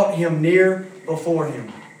they brought him near before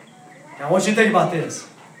him. Now I want you to think about this.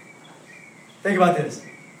 Think about this.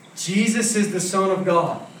 Jesus is the Son of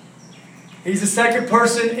God. He's the second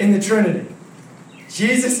person in the Trinity.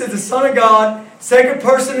 Jesus is the Son of God, second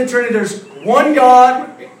person in the Trinity. There's one God,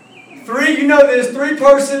 three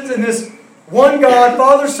persons in this one God,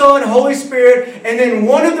 Father, Son, Holy Spirit, and then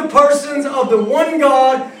one of the persons of the one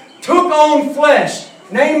God took on flesh,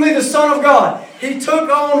 namely the Son of God. He took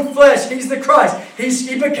on flesh. He's the Christ.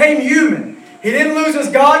 He became human. He didn't lose his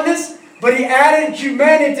godness, but he added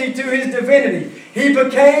humanity to his divinity. He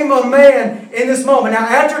became a man in this moment. Now,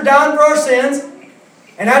 after dying for our sins,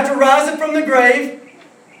 and after rising from the grave,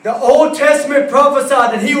 the Old Testament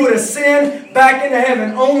prophesied that he would ascend back into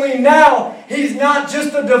heaven. Only now, he's not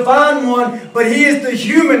just the divine one, but he is the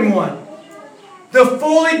human one. The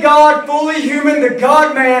fully God, fully human, the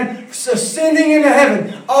God-man ascending into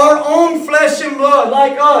heaven. Our own flesh and blood,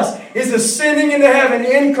 like us, is ascending into heaven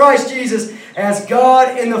in Christ Jesus as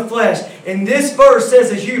God in the flesh. And this verse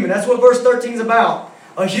says a human. That's what verse 13 is about.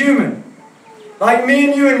 A human. Like me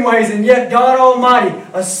and you in ways, and yet God Almighty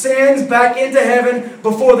ascends back into heaven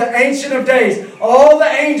before the Ancient of Days. All the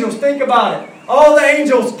angels, think about it. All the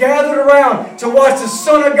angels gathered around to watch the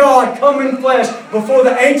Son of God come in flesh before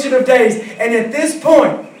the Ancient of Days. And at this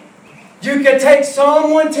point, you could take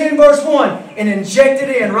Psalm 110 verse 1 and inject it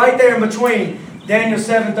in right there in between Daniel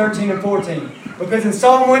 7, 13 and 14. Because in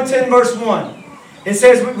Psalm 110 verse 1, it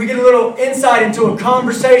says we get a little insight into a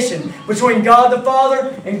conversation between God the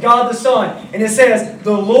Father and God the Son. And it says,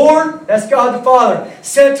 the Lord, that's God the Father,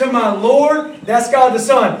 said to my Lord, that's God the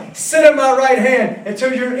Son, sit at my right hand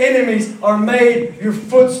until your enemies are made your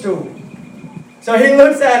footstool. So he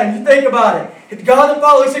looks at him, you think about it. God the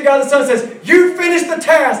Father looks at God the Son and says, you finished the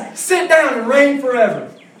task, sit down and reign forever.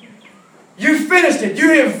 You finished it.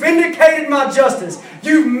 You have vindicated my justice.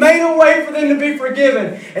 You've made a way for them to be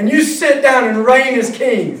forgiven. And you sit down and reign as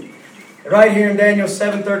king. Right here in Daniel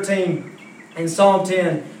 7:13 and Psalm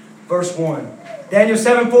 10, verse 1. Daniel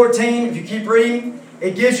 7:14, if you keep reading,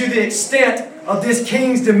 it gives you the extent of this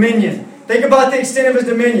king's dominion. Think about the extent of his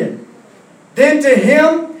dominion. Then to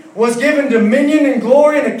him was given dominion and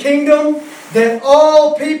glory and a kingdom that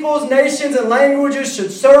all peoples, nations, and languages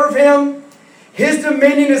should serve him. His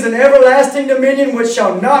dominion is an everlasting dominion which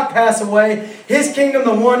shall not pass away. His kingdom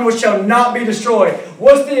the one which shall not be destroyed.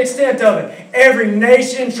 What's the extent of it? Every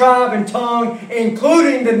nation, tribe, and tongue,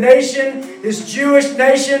 including the nation, this Jewish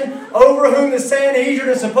nation, over whom the Sanhedrin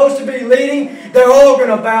is supposed to be leading, they're all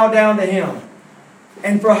going to bow down to him.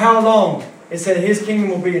 And for how long? It said his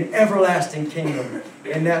kingdom will be an everlasting kingdom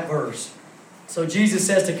in that verse. So Jesus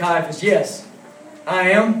says to Caiaphas, yes, I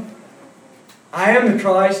am the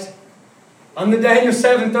Christ. I'm the Daniel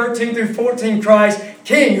 7, 13 through 14 Christ,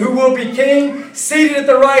 King, who will be King, seated at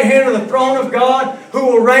the right hand of the throne of God, who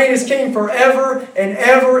will reign as King forever and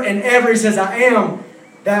ever and ever. He says, I am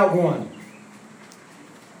that one.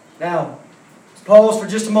 Now, let's pause for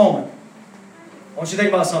just a moment. I want you to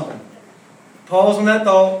think about something. Pause on that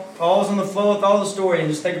thought. Pause on the flow of thought of the story and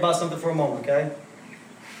just think about something for a moment, okay?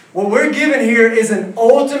 What we're given here is an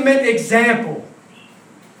ultimate example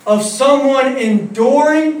of someone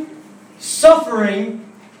enduring suffering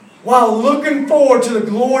while looking forward to the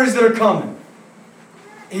glories that are coming.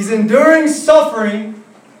 He's enduring suffering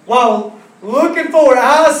while looking forward,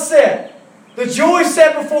 eyes set, the joy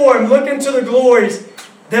set before him, looking to the glories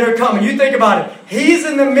that are coming. You think about it. He's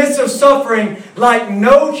in the midst of suffering like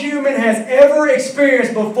no human has ever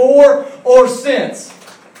experienced before or since.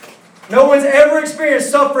 No one's ever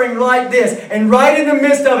experienced suffering like this. And right in the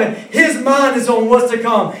midst of it, his mind is on what's to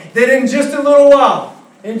come. That in just a little while,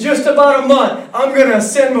 in just about a month, I'm going to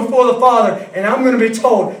ascend before the Father and I'm going to be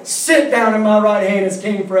told, sit down in my right hand as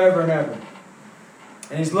King forever and ever.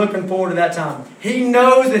 And he's looking forward to that time. He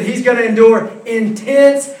knows that he's going to endure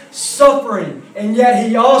intense suffering. And yet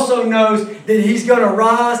he also knows that he's going to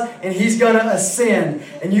rise and he's going to ascend.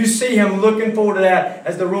 And you see him looking forward to that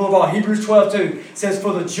as the rule of all. Hebrews 12:2 says,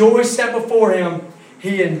 for the joy set before him,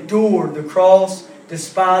 he endured the cross,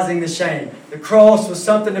 despising the shame. The cross was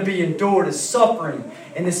something to be endured as suffering.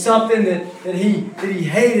 And it's something that he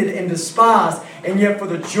hated and despised. And yet for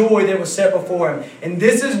the joy that was set before him. And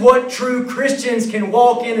this is what true Christians can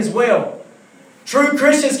walk in as well. True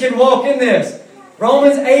Christians can walk in this.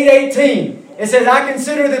 Romans 8:18. It says, I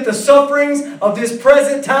consider that the sufferings of this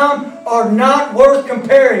present time are not worth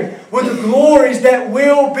comparing with the glories that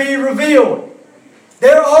will be revealed.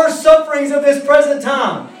 There are sufferings of this present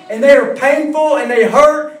time. And they are painful and they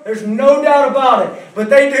hurt. There's no doubt about it. But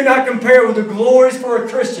they do not compare with the glories for a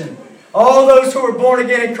Christian. All those who are born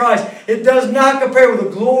again in Christ. It does not compare with the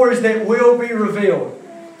glories that will be revealed.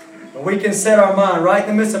 But we can set our mind right in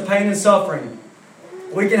the midst of pain and suffering.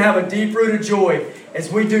 We can have a deep-rooted joy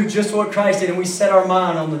as we do just what Christ did. And we set our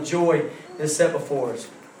mind on the joy that's set before us.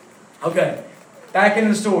 Okay. Back in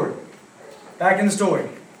the story.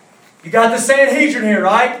 You got the Sanhedrin here,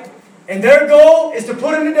 right? And their goal is to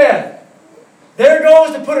put him to death. Their goal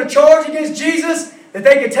is to put a charge against Jesus that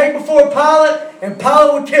they could take before Pilate, and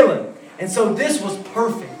Pilate would kill him. And so this was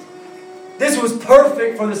perfect. This was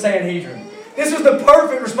perfect for the Sanhedrin. This was the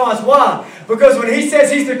perfect response. Why? Because when he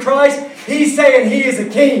says he's the Christ, he's saying he is a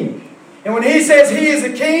king. And when he says he is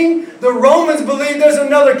a king, the Romans believe there's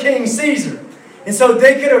another king, Caesar. And so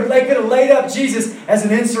they could have laid up Jesus as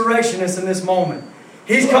an insurrectionist in this moment.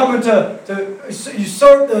 He's coming to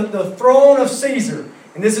usurp the throne of Caesar.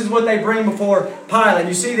 And this is what they bring before Pilate.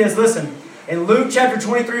 You see this, listen. In Luke chapter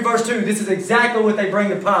 23, verse 2, this is exactly what they bring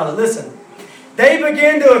to Pilate. Listen. They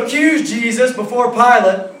begin to accuse Jesus before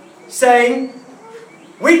Pilate, saying,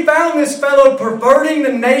 "We found this fellow perverting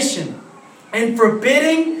the nation and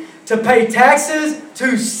forbidding to pay taxes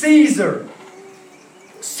to Caesar,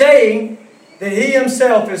 saying that he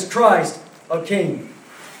himself is Christ, a king."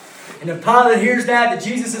 And if Pilate hears that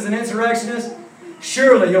Jesus is an insurrectionist,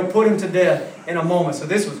 surely he'll put him to death in a moment. So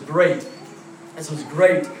this was great. This was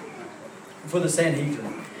great for the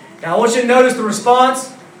Sanhedrin. Now I want you to notice the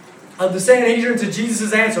response of the Sanhedrin to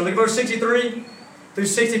Jesus' answer. Look at verse 63 through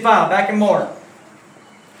 65, back in Mark.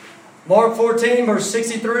 Mark 14, verse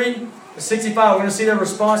 63 to 65. We're going to see their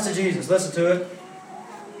response to Jesus. Listen to it.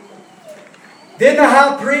 Then the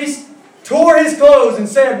high priest tore his clothes and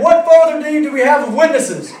said, "What further need do we have of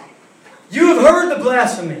witnesses? You have heard the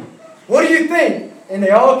blasphemy. What do you think?" And they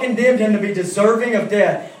all condemned him to be deserving of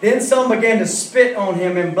death. Then some began to spit on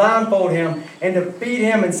him and blindfold him and to beat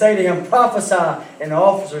him and say to him, "Prophesy." And the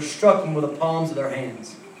officers struck him with the palms of their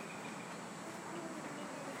hands.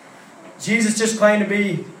 Jesus just claimed to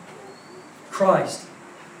be Christ,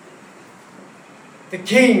 the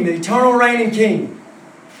King, the eternal reigning King.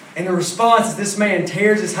 And the response is this man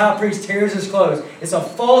this high priest tears his clothes. It's a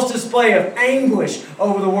false display of anguish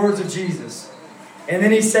over the words of Jesus. And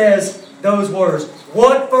then he says those words,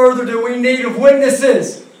 "What further do we need of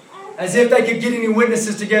witnesses?" As if they could get any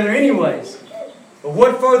witnesses together anyways. But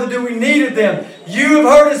what further do we need of them? You have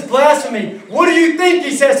heard his blasphemy. What do you think,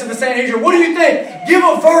 he says to the Sanhedrin? What do you think? Give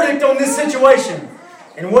a verdict on this situation.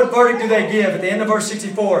 And what verdict do they give? At the end of verse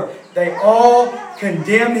 64, they all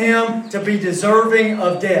condemn him to be deserving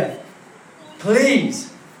of death. Please,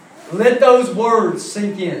 let those words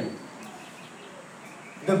sink in.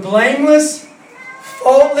 The blameless,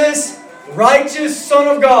 faultless, righteous Son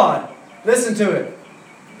of God. Listen to it.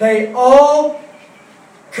 They all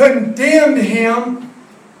condemned him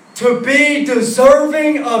to be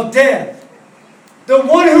deserving of death. The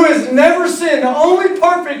one who has never sinned, the only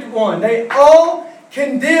perfect one. They all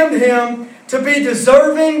condemned him to be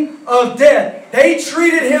deserving of death. They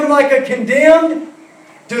treated him like a condemned,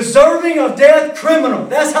 deserving of death criminal.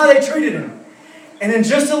 That's how they treated him. And in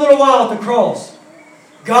just a little while at the cross,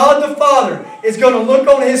 God the Father is going to look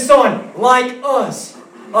on His Son like us,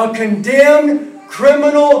 a condemned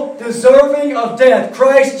criminal deserving of death.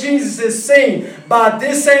 Christ Jesus is seen by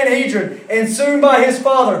this Sanhedrin and soon by His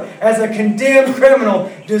Father as a condemned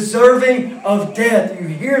criminal deserving of death. You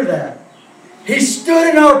hear that? He stood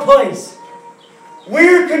in our place.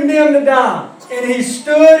 We're condemned to die, and He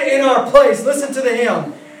stood in our place. Listen to the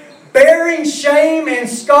hymn. Bearing shame and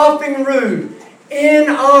scoffing rude, in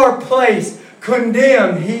our place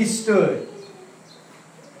condemned He stood.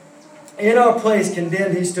 In our place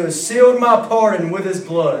condemned He stood. Sealed my pardon with His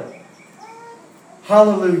blood.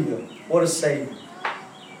 Hallelujah. What a Savior.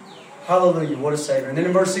 Hallelujah. What a Savior. And then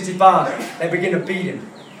in verse 65, they begin to beat Him.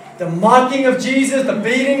 The mocking of Jesus, the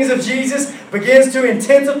beatings of Jesus begins to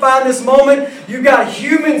intensify in this moment. You've got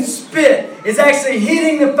human spit. It's actually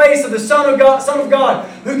hitting the face of the Son of God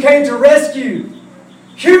who came to rescue.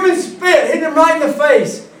 Human spit hitting Him right in the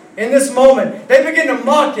face in this moment. They begin to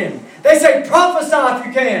mock Him. They say, "Prophesy if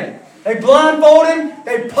you can." They blindfold Him.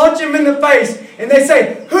 They punch Him in the face. And they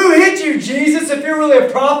say, "Who hit you, Jesus? If you're really a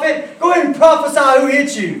prophet, go ahead and prophesy who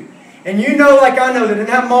hit you." And you know, like I know, that in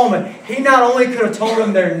that moment, He not only could have told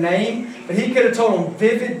them their name, but He could have told them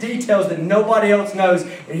vivid details that nobody else knows,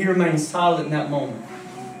 and He remained silent in that moment.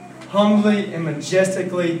 Humbly and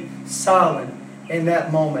majestically silent in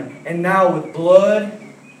that moment. And now with blood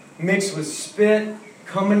mixed with spit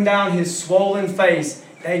coming down His swollen face,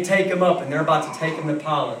 they take Him up, and they're about to take Him to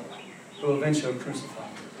Pilate, who will eventually crucify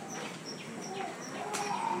Him.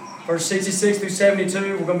 Verse 66 through 72,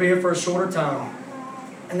 we're going to be here for a shorter time.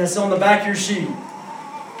 And that's on the back of your sheet.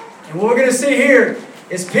 And what we're going to see here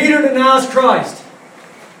is Peter denies Christ.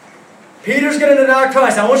 Peter's going to deny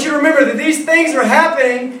Christ. I want you to remember that these things are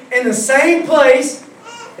happening in the same place,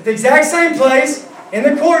 at the exact same place, in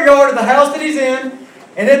the courtyard of the house that he's in,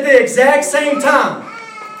 and at the exact same time.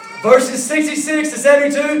 Verses 66 to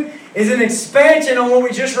 72 is an expansion on what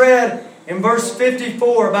we just read in verse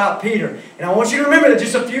 54 about Peter. And I want you to remember that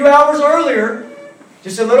just a few hours earlier,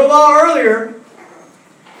 just a little while earlier,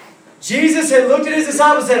 Jesus had looked at His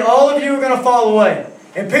disciples and said, "All of you are going to fall away."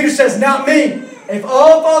 And Peter says, "Not me." If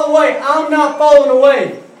all fall away, I'm not falling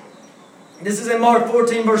away. This is in Mark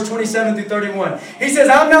 14, verse 27 through 31. He says,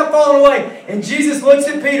 I'm not falling away. And Jesus looks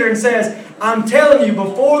at Peter and says, I'm telling you,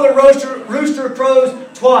 before the rooster crows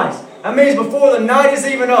twice, that means before the night is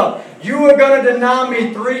even up, you are going to deny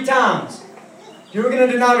me 3 times. You're going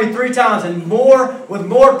to deny me 3 times. And with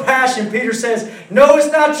more passion, Peter says, no,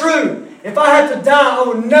 it's not true. If I have to die, I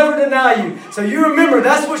will never deny you. So you remember,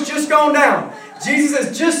 that's what's just gone down. Jesus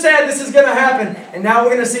has just said this is going to happen. And now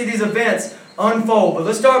we're going to see these events unfold. But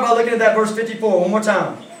let's start by looking at that verse 54 one more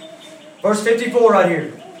time. Verse 54 right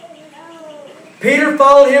here. Peter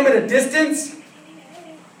followed him at a distance,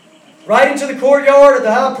 right into the courtyard of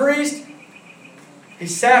the high priest. He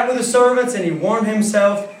sat with the servants and he warmed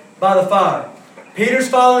himself by the fire. Peter's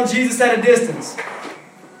following Jesus at a distance.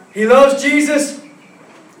 He loves Jesus.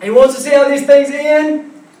 He wants to see how these things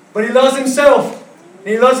end, but he loves himself. And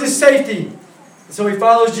he loves his safety. And so he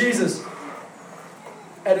follows Jesus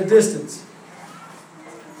at a distance.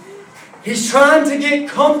 He's trying to get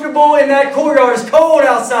comfortable in that courtyard. It's cold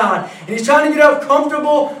outside. And he's trying to get up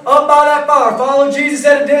comfortable up by that fire. Follow Jesus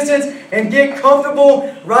at a distance and get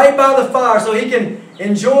comfortable right by the fire so he can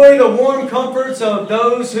enjoy the warm comforts of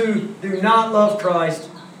those who do not love Christ.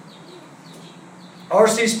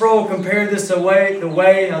 R.C. Sproul compared this to the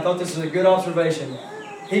way, and I thought this was a good observation.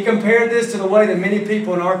 He compared this to the way that many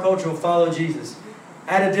people in our culture will follow Jesus.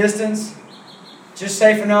 At a distance, just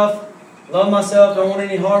safe enough, love myself, don't want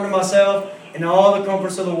any harm to myself, and all the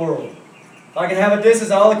comforts of the world. If I can have a distance,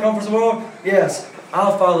 all the comforts of the world, yes,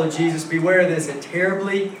 I'll follow Jesus. Beware of this.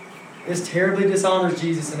 This terribly dishonors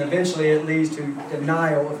Jesus, and eventually it leads to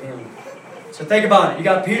denial of Him. So think about it. You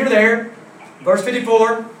got Peter there, verse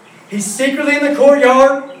 54. He's secretly in the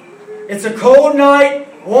courtyard. It's a cold night,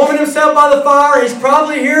 warming himself by the fire. He's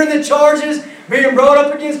probably hearing the charges being brought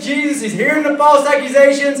up against Jesus. He's hearing the false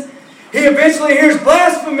accusations. He eventually hears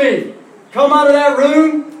blasphemy come out of that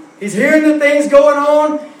room. He's hearing the things going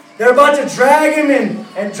on. They're about to drag him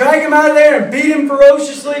and drag him out of there and beat him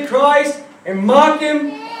ferociously, Christ, and mock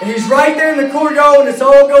him. And he's right there in the courtyard and it's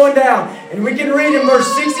all going down. And we can read in verse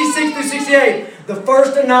 66 through 68, the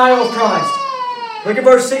first denial of Christ. Look at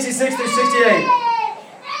verse 66 through 68.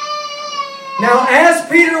 Now as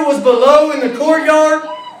Peter was below in the courtyard,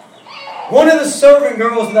 one of the servant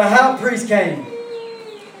girls of the high priest came.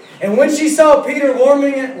 And when she saw Peter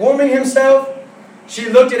warming himself, she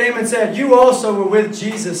looked at him and said, you also were with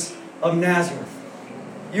Jesus of Nazareth.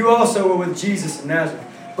 You also were with Jesus of Nazareth.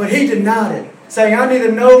 But he denied it, saying, I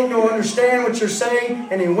neither know nor understand what you're saying.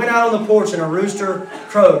 And he went out on the porch and a rooster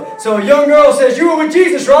crowed. So a young girl says, you were with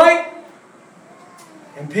Jesus, right?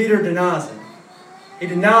 And Peter denies it. He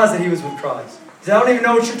denies that he was with Christ. He says, I don't even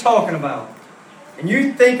know what you're talking about. And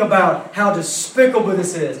you think about how despicable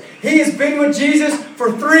this is. He has been with Jesus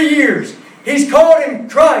for 3 years. He's called him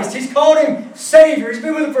Christ. He's called him Savior. He's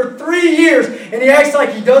been with him for 3 years. And he acts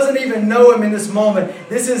like he doesn't even know him in this moment.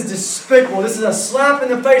 This is despicable. This is a slap in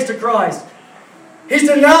the face to Christ. He's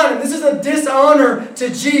denying him. This is a dishonor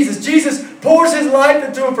to Jesus. Jesus pours his life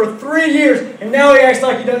into him for 3 years. And now he acts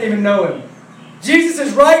like he doesn't even know him. Jesus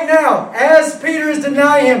is right now, as Peter is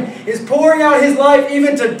denying him, is pouring out his life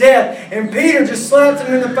even to death. And Peter just slaps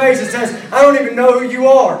him in the face and says, I don't even know who you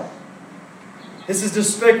are. This is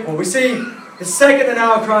despicable. We see the second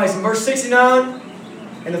denial of Christ in verse 69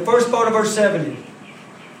 and the first part of verse 70.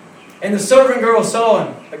 And the servant girl saw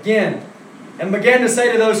him again and began to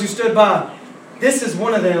say to those who stood by, this is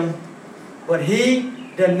one of them. But he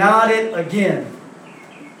denied it again.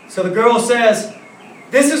 So the girl says,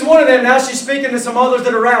 this is one of them. Now she's speaking to some others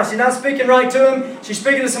that are around. She's not speaking right to him. She's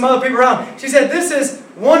speaking to some other people around. She said, this is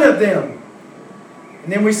one of them.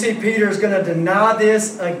 And then we see Peter is going to deny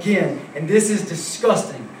this again. And this is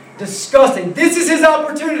disgusting. Disgusting. This is his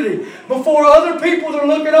opportunity before other people are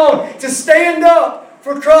looking on to stand up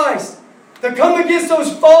for Christ. To come against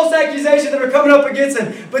those false accusations that are coming up against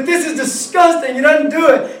him. But this is disgusting. He doesn't do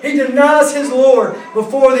it. He denies his Lord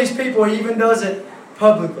before these people. He even does it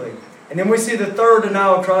publicly. And then we see the third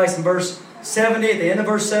denial of Christ in verse 70, at the end of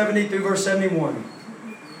verse 70 through verse 71.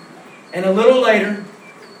 And a little later,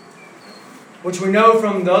 which we know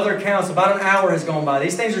from the other accounts, about an hour has gone by.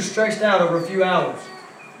 These things are stretched out over a few hours.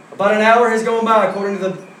 About an hour has gone by according to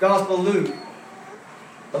the Gospel of Luke.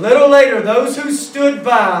 A little later, those who stood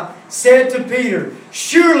by said to Peter,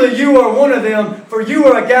 surely you are one of them, for you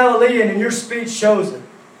are a Galilean and your speech shows it.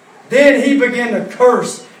 Then he began to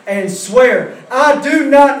curse and swear, I do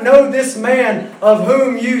not know this man of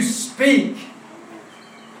whom you speak.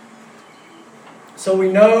 So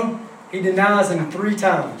we know he denies him 3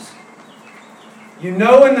 times. You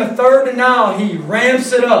know in the third denial he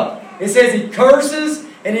ramps it up. It says he curses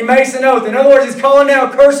and he makes an oath. In other words, he's calling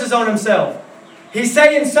down curses on himself. He's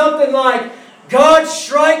saying something like, God,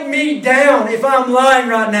 strike me down if I'm lying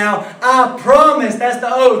right now. I promise, that's the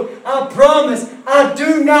oath, I promise I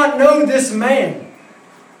do not know this man,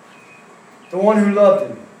 the one who loved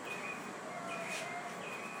him.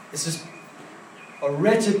 This is a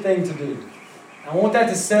wretched thing to do. I want that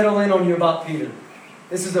to settle in on you about Peter.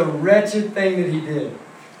 This is a wretched thing that he did.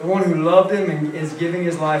 The one who loved him and is giving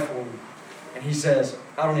his life for him. And he says,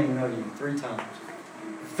 I don't even know you, 3 times.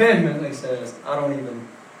 Vehemently says, I don't even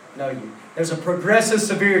know you. There's a progressive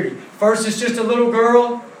severity. First it's just a little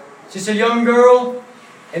girl, just a young girl.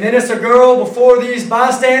 And then it's a girl before these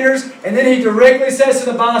bystanders. And then he directly says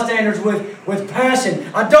to the bystanders with passion,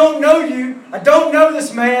 I don't know you. I don't know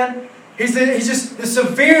this man. He's just, the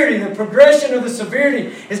severity, the progression of the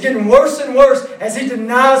severity is getting worse and worse as he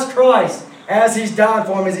denies Christ, as he's died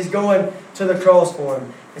for him, as he's going to the cross for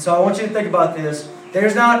him. And so I want you to think about this. There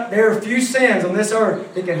are few sins on this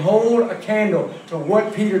earth that can hold a candle to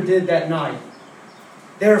what Peter did that night.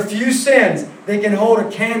 There are few sins that can hold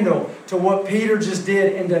a candle to what Peter just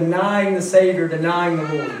did in denying the Savior, denying the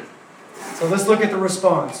Lord. So let's look at the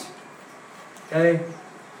response. Okay?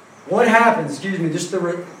 What happens, just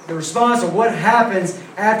the response of what happens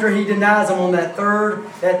after he denies him on that third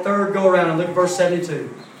go around. And look at verse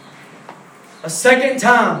 72. A second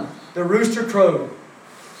time the rooster crowed.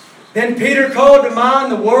 Then Peter called to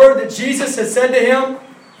mind the word that Jesus had said to him,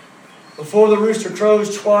 before the rooster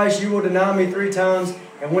crows twice, you will deny me 3 times.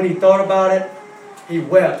 And when he thought about it, he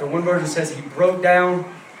wept. Or one version says he broke down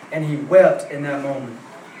and he wept in that moment.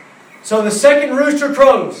 So the second rooster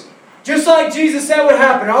crows. Just like Jesus said would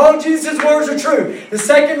happen. All Jesus' words are true. The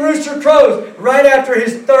second rooster crows right after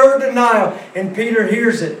his third denial. And Peter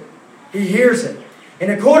hears it. He hears it.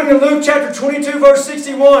 And according to Luke chapter 22 verse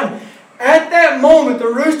 61, at that moment the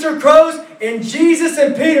rooster crows and Jesus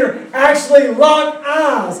and Peter actually lock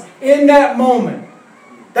eyes in that moment.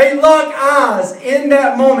 They lock eyes in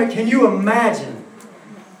that moment. Can you imagine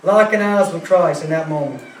locking eyes with Christ in that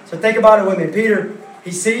moment? So think about it with me. Peter,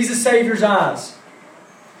 he sees the Savior's eyes.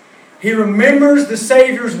 He remembers the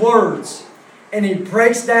Savior's words. And he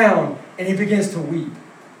breaks down and he begins to weep.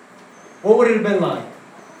 What would it have been like?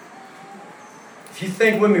 If you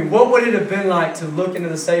think with me, what would it have been like to look into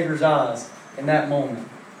the Savior's eyes in that moment?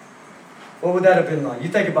 What would that have been like? You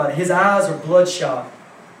think about it. His eyes are bloodshot.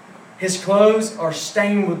 His clothes are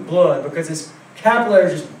stained with blood because his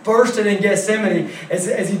capillaries just bursted in Gethsemane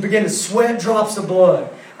as he began to sweat drops of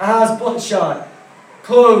blood. Eyes bloodshot.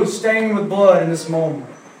 Clothes stained with blood in this moment.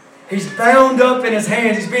 He's bound up in his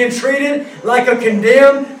hands. He's being treated like a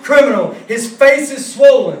condemned criminal. His face is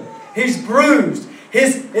swollen. He's bruised.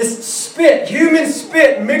 His spit, human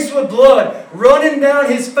spit mixed with blood, running down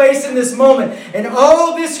his face in this moment. And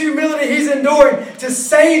all this humility he's enduring to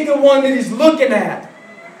save the one that he's looking at.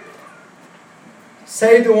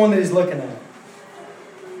 Save the one that he's looking at.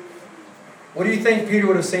 What do you think Peter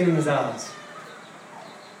would have seen in his eyes?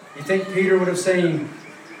 You think Peter would have seen,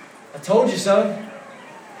 I told you so.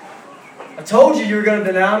 I told you were going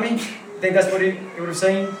to deny me. You think that's what he would have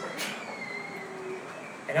seen?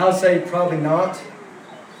 And I would say probably not.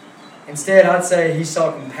 Instead, I'd say he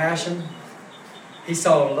saw compassion. He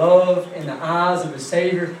saw love in the eyes of the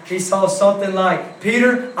Savior. He saw something like,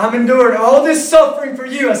 Peter, I'm enduring all this suffering for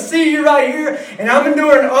you. I see you right here, and I'm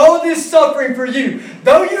enduring all this suffering for you.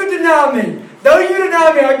 Though you deny me,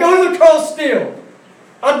 I go to the cross still.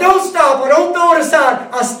 I don't stop. I don't throw it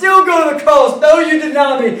aside. I still go to the cross, though you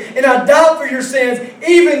deny me, and I die for your sins,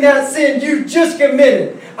 even that sin you just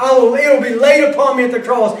committed. It will be laid upon me at the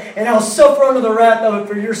cross, and I'll suffer under the wrath of it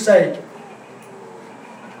for your sake.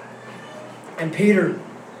 And Peter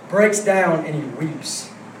breaks down and he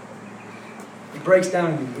weeps. He breaks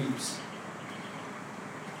down and he weeps.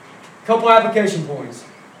 A couple application points,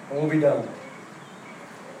 and we'll be done.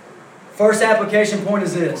 First application point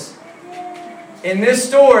is this. In this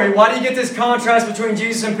story, why do you get this contrast between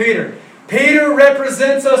Jesus and Peter? Peter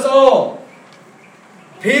represents us all.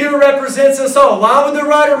 Peter represents us all. Why would the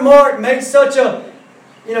writer Mark make such a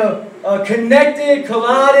connected,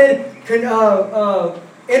 collided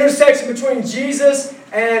intersection between Jesus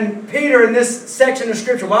and Peter in this section of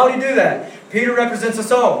Scripture? Why would he do that? Peter represents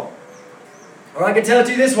us all. Or I can tell it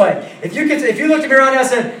to you this way. If you looked at me right now and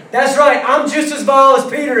said, that's right, I'm just as vile as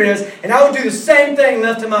Peter is, and I would do the same thing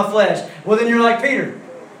left in my flesh. Well, then you're like Peter.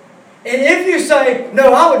 And if you say,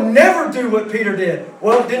 no, I would never do what Peter did,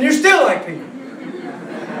 well, then you're still like Peter.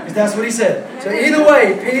 Because that's what he said. So either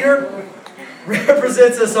way, Peter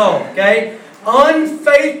represents us all. Okay?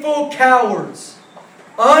 Unfaithful cowards.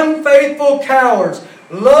 Unfaithful cowards.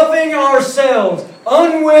 Loving ourselves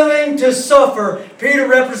unwilling to suffer, Peter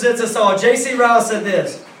represents us all. J.C. Ryle said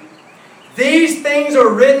this: "These things are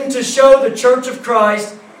written to show the church of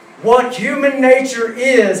Christ what human nature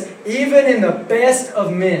is, even in the best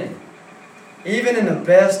of men." Even in the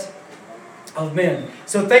best of men.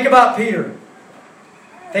 So think about Peter.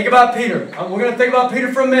 Think about Peter. We're going to think about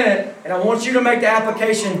Peter for a minute, and I want you to make the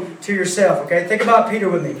application to yourself, okay? Think about Peter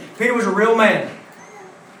with me. Peter was a real man.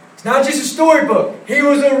 It's not just a storybook. He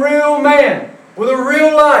was a real man with a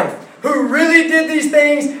real life who really did these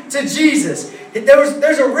things to Jesus.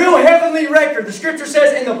 There's a real heavenly record. The Scripture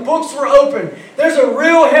says, and the books were open. There's a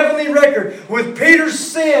real heavenly record with Peter's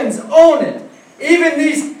sins on it. Even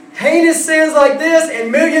these heinous sins like this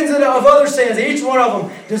and millions of other sins, each one of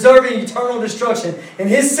them deserving eternal destruction. And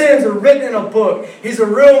his sins are written in a book. He's a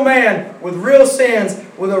real man with real sins,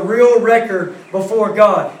 with a real record before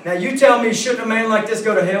God. Now you tell me, shouldn't a man like this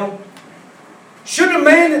go to hell? Shouldn't a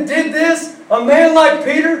man that did this, a man like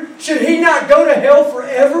Peter, should he not go to hell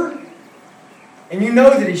forever? And you know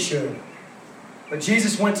that he should. But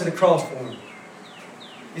Jesus went to the cross for him.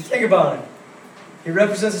 You think about it. He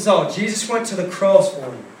represents us all. Jesus went to the cross for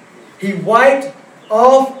him. He wiped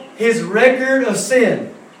off his record of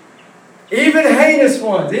sin. Even heinous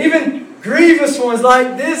ones, even grievous ones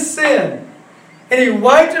like this sin. And He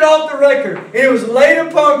wiped it off the record. And it was laid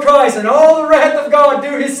upon Christ. And all the wrath of God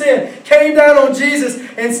due His sin came down on Jesus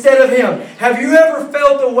instead of Him. Have you ever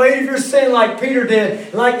felt the weight of your sin like Peter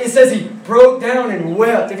did? Like it says he broke down and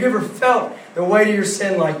wept. Have you ever felt the weight of your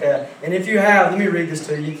sin like that? And if you have, let me read this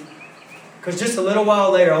to you. Because just a little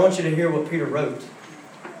while later, I want you to hear what Peter wrote.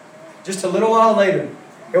 Just a little while later.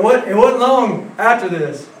 It wasn't long after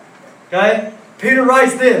this. Okay? Peter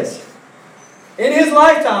writes this. In his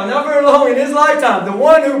lifetime, not very long, in his lifetime, the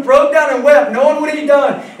one who broke down and wept, knowing what he'd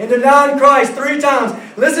done, and denying Christ 3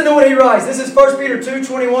 times. Listen to what he writes. This is 1 Peter 2,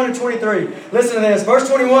 21 and 23. Listen to this. Verse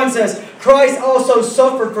 21 says, Christ also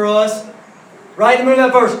suffered for us. Right in the middle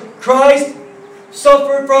of that verse. Christ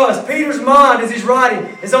suffered for us. Peter's mind, as he's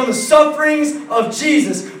writing, is on the sufferings of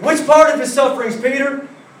Jesus. Which part of His sufferings, Peter?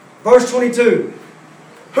 Verse 22.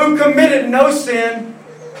 Who committed no sin,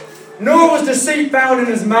 nor was deceit found in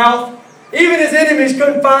His mouth. Even His enemies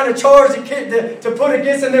couldn't find a charge to put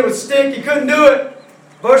against Him that would stick. He couldn't do it.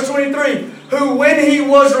 Verse 23. Who, when He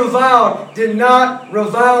was reviled, did not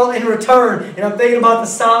revile in return. And I'm thinking about the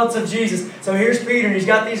silence of Jesus. So here's Peter, and he's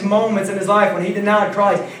got these moments in his life when he denied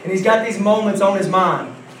Christ. And he's got these moments on his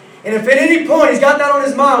mind. And if at any point he's got that on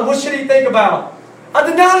his mind, what should he think about? I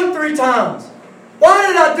denied Him 3 times. Why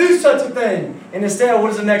did I do such a thing? And instead, what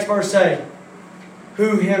does the next verse say?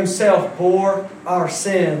 Who Himself bore our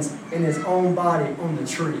sins in His own body on the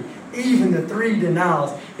tree. Even the 3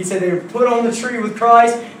 denials. He said they were put on the tree with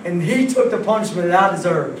Christ, and He took the punishment that I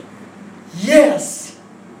deserved. Yes!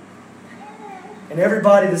 And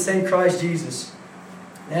everybody that's in Christ Jesus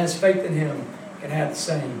and has faith in Him can have the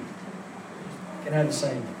same. Can have the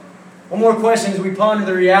same. One more question as we ponder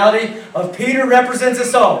the reality of Peter represents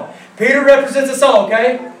us all. Peter represents us all,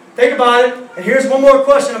 okay? Think about it. And here's one more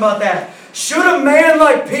question about that. Should a man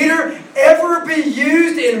like Peter ever be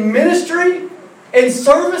used in ministry, in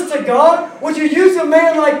service to God? Would you use a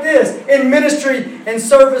man like this in ministry and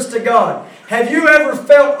service to God? Have you ever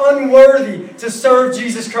felt unworthy to serve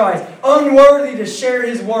Jesus Christ? Unworthy to share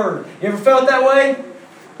His Word? You ever felt that way?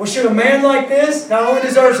 Well, should a man like this not only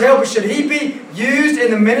deserve help, but should he be used in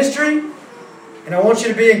the ministry? And I want you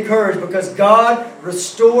to be encouraged because God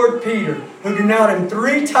restored Peter, who denied Him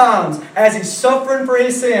 3 times as he's suffering for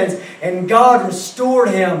his sins. And God restored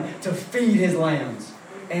him to feed His lambs.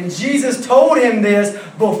 And Jesus told him this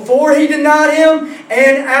before He denied Him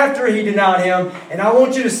and after He denied Him. And I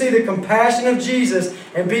want you to see the compassion of Jesus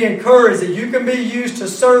and be encouraged that you can be used to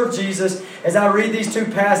serve Jesus as I read these 2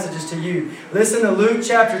 passages to you. Listen to Luke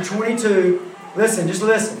chapter 22. Listen, just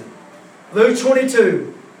listen. Luke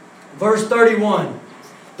 22. Verse 31.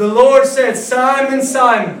 The Lord said, Simon,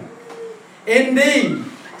 Simon, indeed,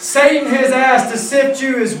 Satan has asked to sift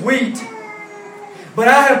you as wheat. But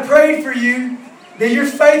I have prayed for you that your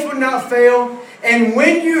faith would not fail. And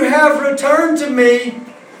when you have returned to me,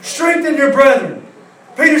 strengthen your brethren.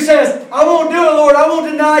 Peter says, I won't do it, Lord. I won't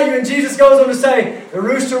deny you. And Jesus goes on to say, the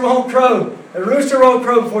rooster won't crow. The rooster won't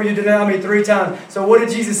crow before you deny me 3 times. So what did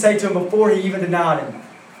Jesus say to him before He even denied Him?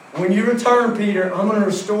 When you return, Peter, I'm going to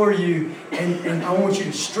restore you, and I want you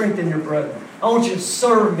to strengthen your brethren. I want you to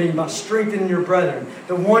serve me by strengthening your brethren,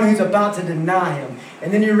 the one who's about to deny Him.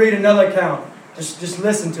 And then you read another account. Just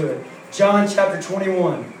listen to it. John chapter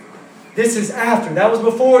 21. This is after. That was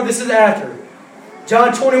before. This is after.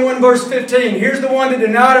 John 21 verse 15. Here's the one that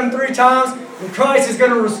denied Him 3 times, and Christ is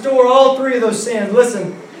going to restore all 3 of those sins.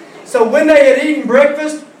 Listen. So when they had eaten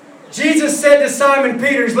breakfast, Jesus said to Simon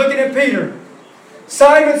Peter, he's looking at Peter,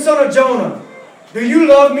 Simon, son of Jonah, do you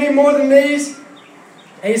love me more than these?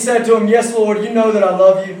 And he said to him, yes, Lord, you know that I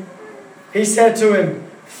love you. He said to him,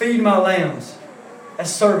 feed my lambs. That's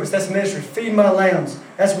service, that's ministry. Feed my lambs.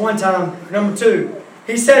 That's one time. Number two,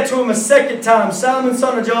 he said to him a second time, Simon,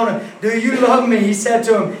 son of Jonah, do you love me? He said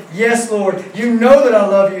to him, yes, Lord, you know that I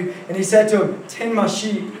love you. And he said to him, tend my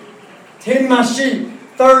sheep. Tend my sheep.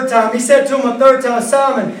 Third time, he said to him a third time,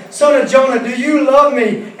 Simon, son of Jonah, do you love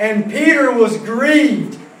me? And Peter was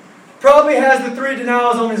grieved. Probably has the 3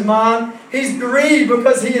 denials on his mind. He's grieved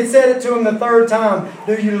because he had said it to him the third time,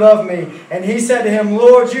 do you love me? And he said to him,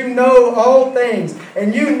 Lord, you know all things,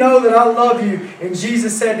 and you know that I love you. And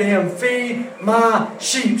Jesus said to him, feed my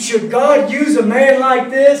sheep. Should God use a man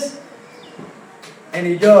like this? And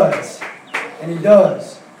He does. And He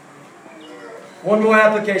does. One more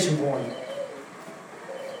application point.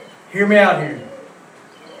 Hear me out here.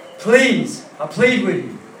 Please, I plead with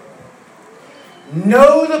you.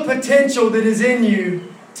 Know the potential that is in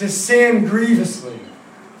you to sin grievously.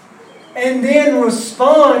 And then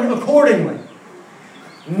respond accordingly.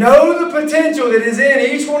 Know the potential that is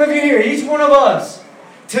in each one of you here, each one of us,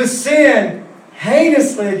 to sin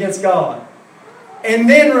heinously against God. And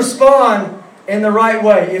then respond in the right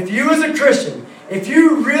way. If you as a Christian, if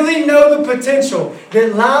you really know the potential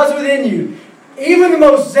that lies within you, even the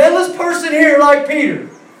most zealous person here like Peter,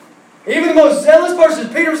 even the most zealous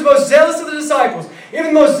person, Peter was the most zealous of the disciples, even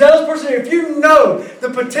the most zealous person here, if you know the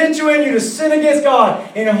potential in you to sin against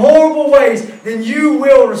God in horrible ways, then you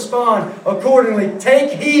will respond accordingly.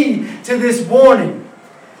 Take heed to this warning.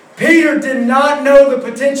 Peter did not know the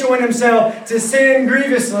potential in himself to sin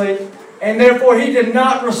grievously, and therefore he did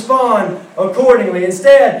not respond accordingly.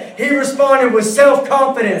 Instead, he responded with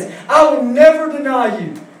self-confidence. I will never deny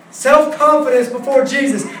you. Self-confidence before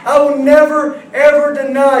Jesus. I will never, ever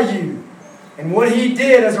deny you. And what he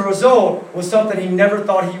did as a result was something he never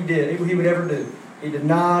thought he would ever do. He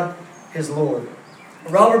denied his Lord.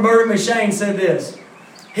 Robert Murray M'Cheyne said this.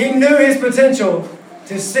 He knew his potential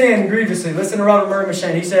to sin grievously. Listen to Robert Murray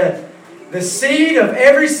M'Cheyne. He said, the seed of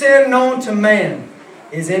every sin known to man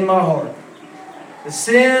is in my heart. The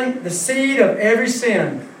seed of every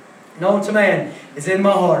sin known to man is in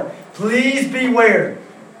my heart. Please beware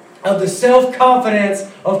of the self-confidence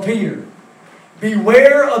of Peter.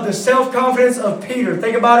 Beware of the self-confidence of Peter.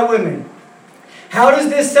 Think about it with me. How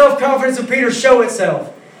does this self-confidence of Peter show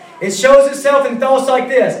itself? It shows itself in thoughts like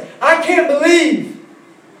this. I can't believe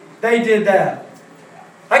they did that.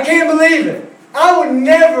 I can't believe it. I would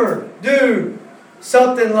never do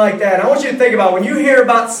something like that. I want you to think about when you hear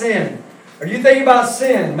about sin, or you think about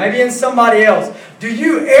sin, maybe in somebody else, do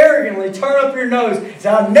you arrogantly turn up your nose and say,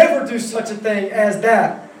 I'll never do such a thing as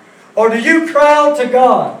that? Or do you cry out to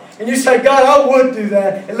God and you say, God, I would do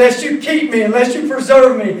that unless you keep me, unless you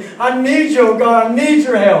preserve me. I need you, oh God. I need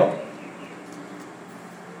your help.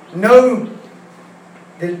 Know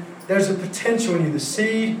that there's a potential in you. The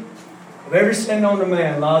seed of every sin known to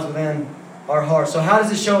man lies within our hearts. So how does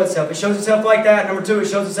it show itself? It shows itself like that. Number two, it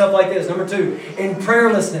shows itself like this. Number two, in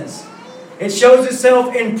prayerlessness. It shows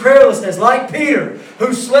itself in prayerlessness, like Peter,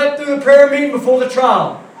 who slept through the prayer meeting before the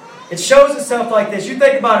trial. It shows itself like this. You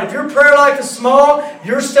think about it. If your prayer life is small,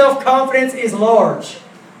 your self-confidence is large.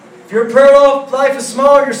 If your prayer life is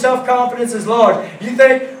small, your self-confidence is large. You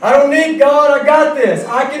think, I don't need God, I got this.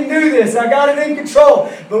 I can do this. I got it in control.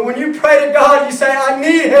 But when you pray to God, you say, I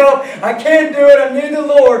need help. I can't do it. I need the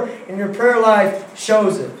Lord. And your prayer life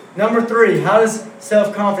shows it. Number three, how does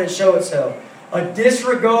self-confidence show itself? A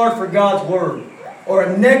disregard for God's Word. Or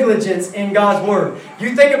a negligence in God's Word.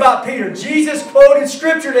 You think about Peter. Jesus quoted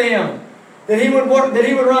Scripture to him that he would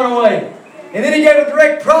run away. And then he gave a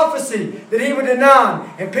direct prophecy that he would deny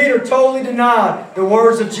him. And Peter totally denied the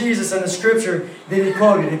words of Jesus and the Scripture that he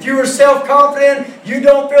quoted. If you are self-confident, you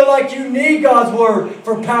don't feel like you need God's Word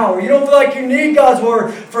for power. You don't feel like you need God's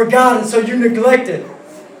Word for guidance, so you neglect it.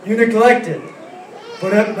 You neglect it.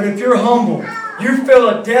 But if you're humble, you feel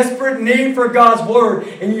a desperate need for God's Word,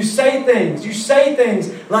 and you say things. You say things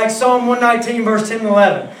like Psalm 119, verse 10 and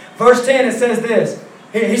 11. Verse 10, it says this.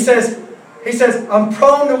 He says, I'm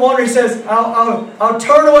prone to wander. He says, I'll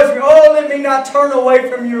turn away from you. Oh, let me not turn away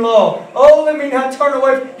from your law. Oh, let me not turn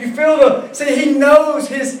away. You feel he knows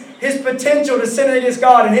his potential to sin against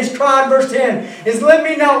God. And his cry in verse 10 is, let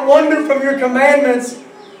me not wander from your commandments.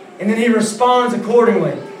 And then he responds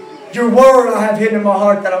accordingly. Your word I have hidden in my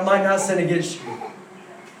heart that I might not sin against you.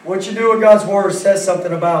 What you do with God's Word says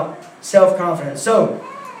something about self-confidence. So,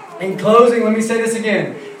 in closing, let me say this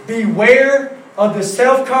again. Beware of the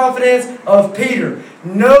self-confidence of Peter.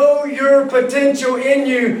 Know your potential in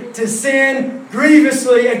you to sin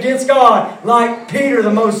grievously against God, like Peter,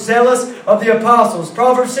 the most zealous of the apostles.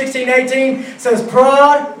 Proverbs 16:18 says,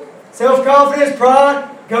 pride, self-confidence, pride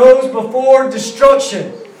goes before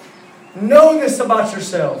destruction. Know this about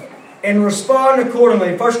yourself and respond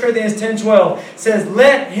accordingly. 1 Corinthians 10:12 says,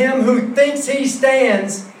 let him who thinks he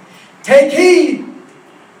stands take heed,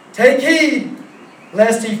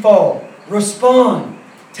 lest he fall. Respond.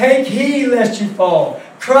 Take heed lest you fall.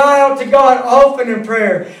 Cry out to God often in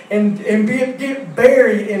prayer and get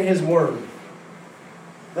buried in His Word.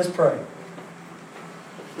 Let's pray.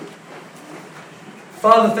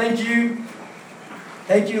 Father, thank you.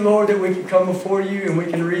 Thank you, Lord, that we can come before you and we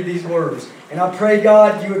can read these words. And I pray,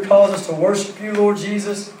 God, you would cause us to worship you, Lord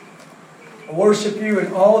Jesus. Worship you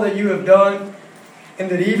in all that you have done. And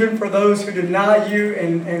that even for those who deny you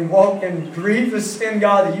and walk in grievous sin,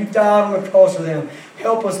 God, that you died on the cross for them.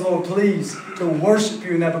 Help us, Lord, please, to worship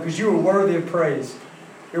you in that because you are worthy of praise.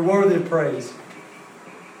 You're worthy of praise.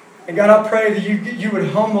 And God, I pray that you would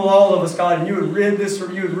humble all of us, God, and you would rid this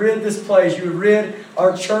place. You would rid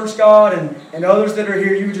our church, God, and others that are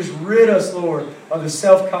here. You would just rid us, Lord, of the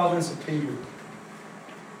self-confidence of Peter.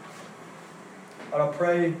 God, I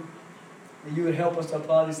pray that you would help us to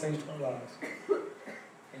apply these things to our lives.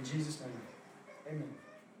 In Jesus' name, amen.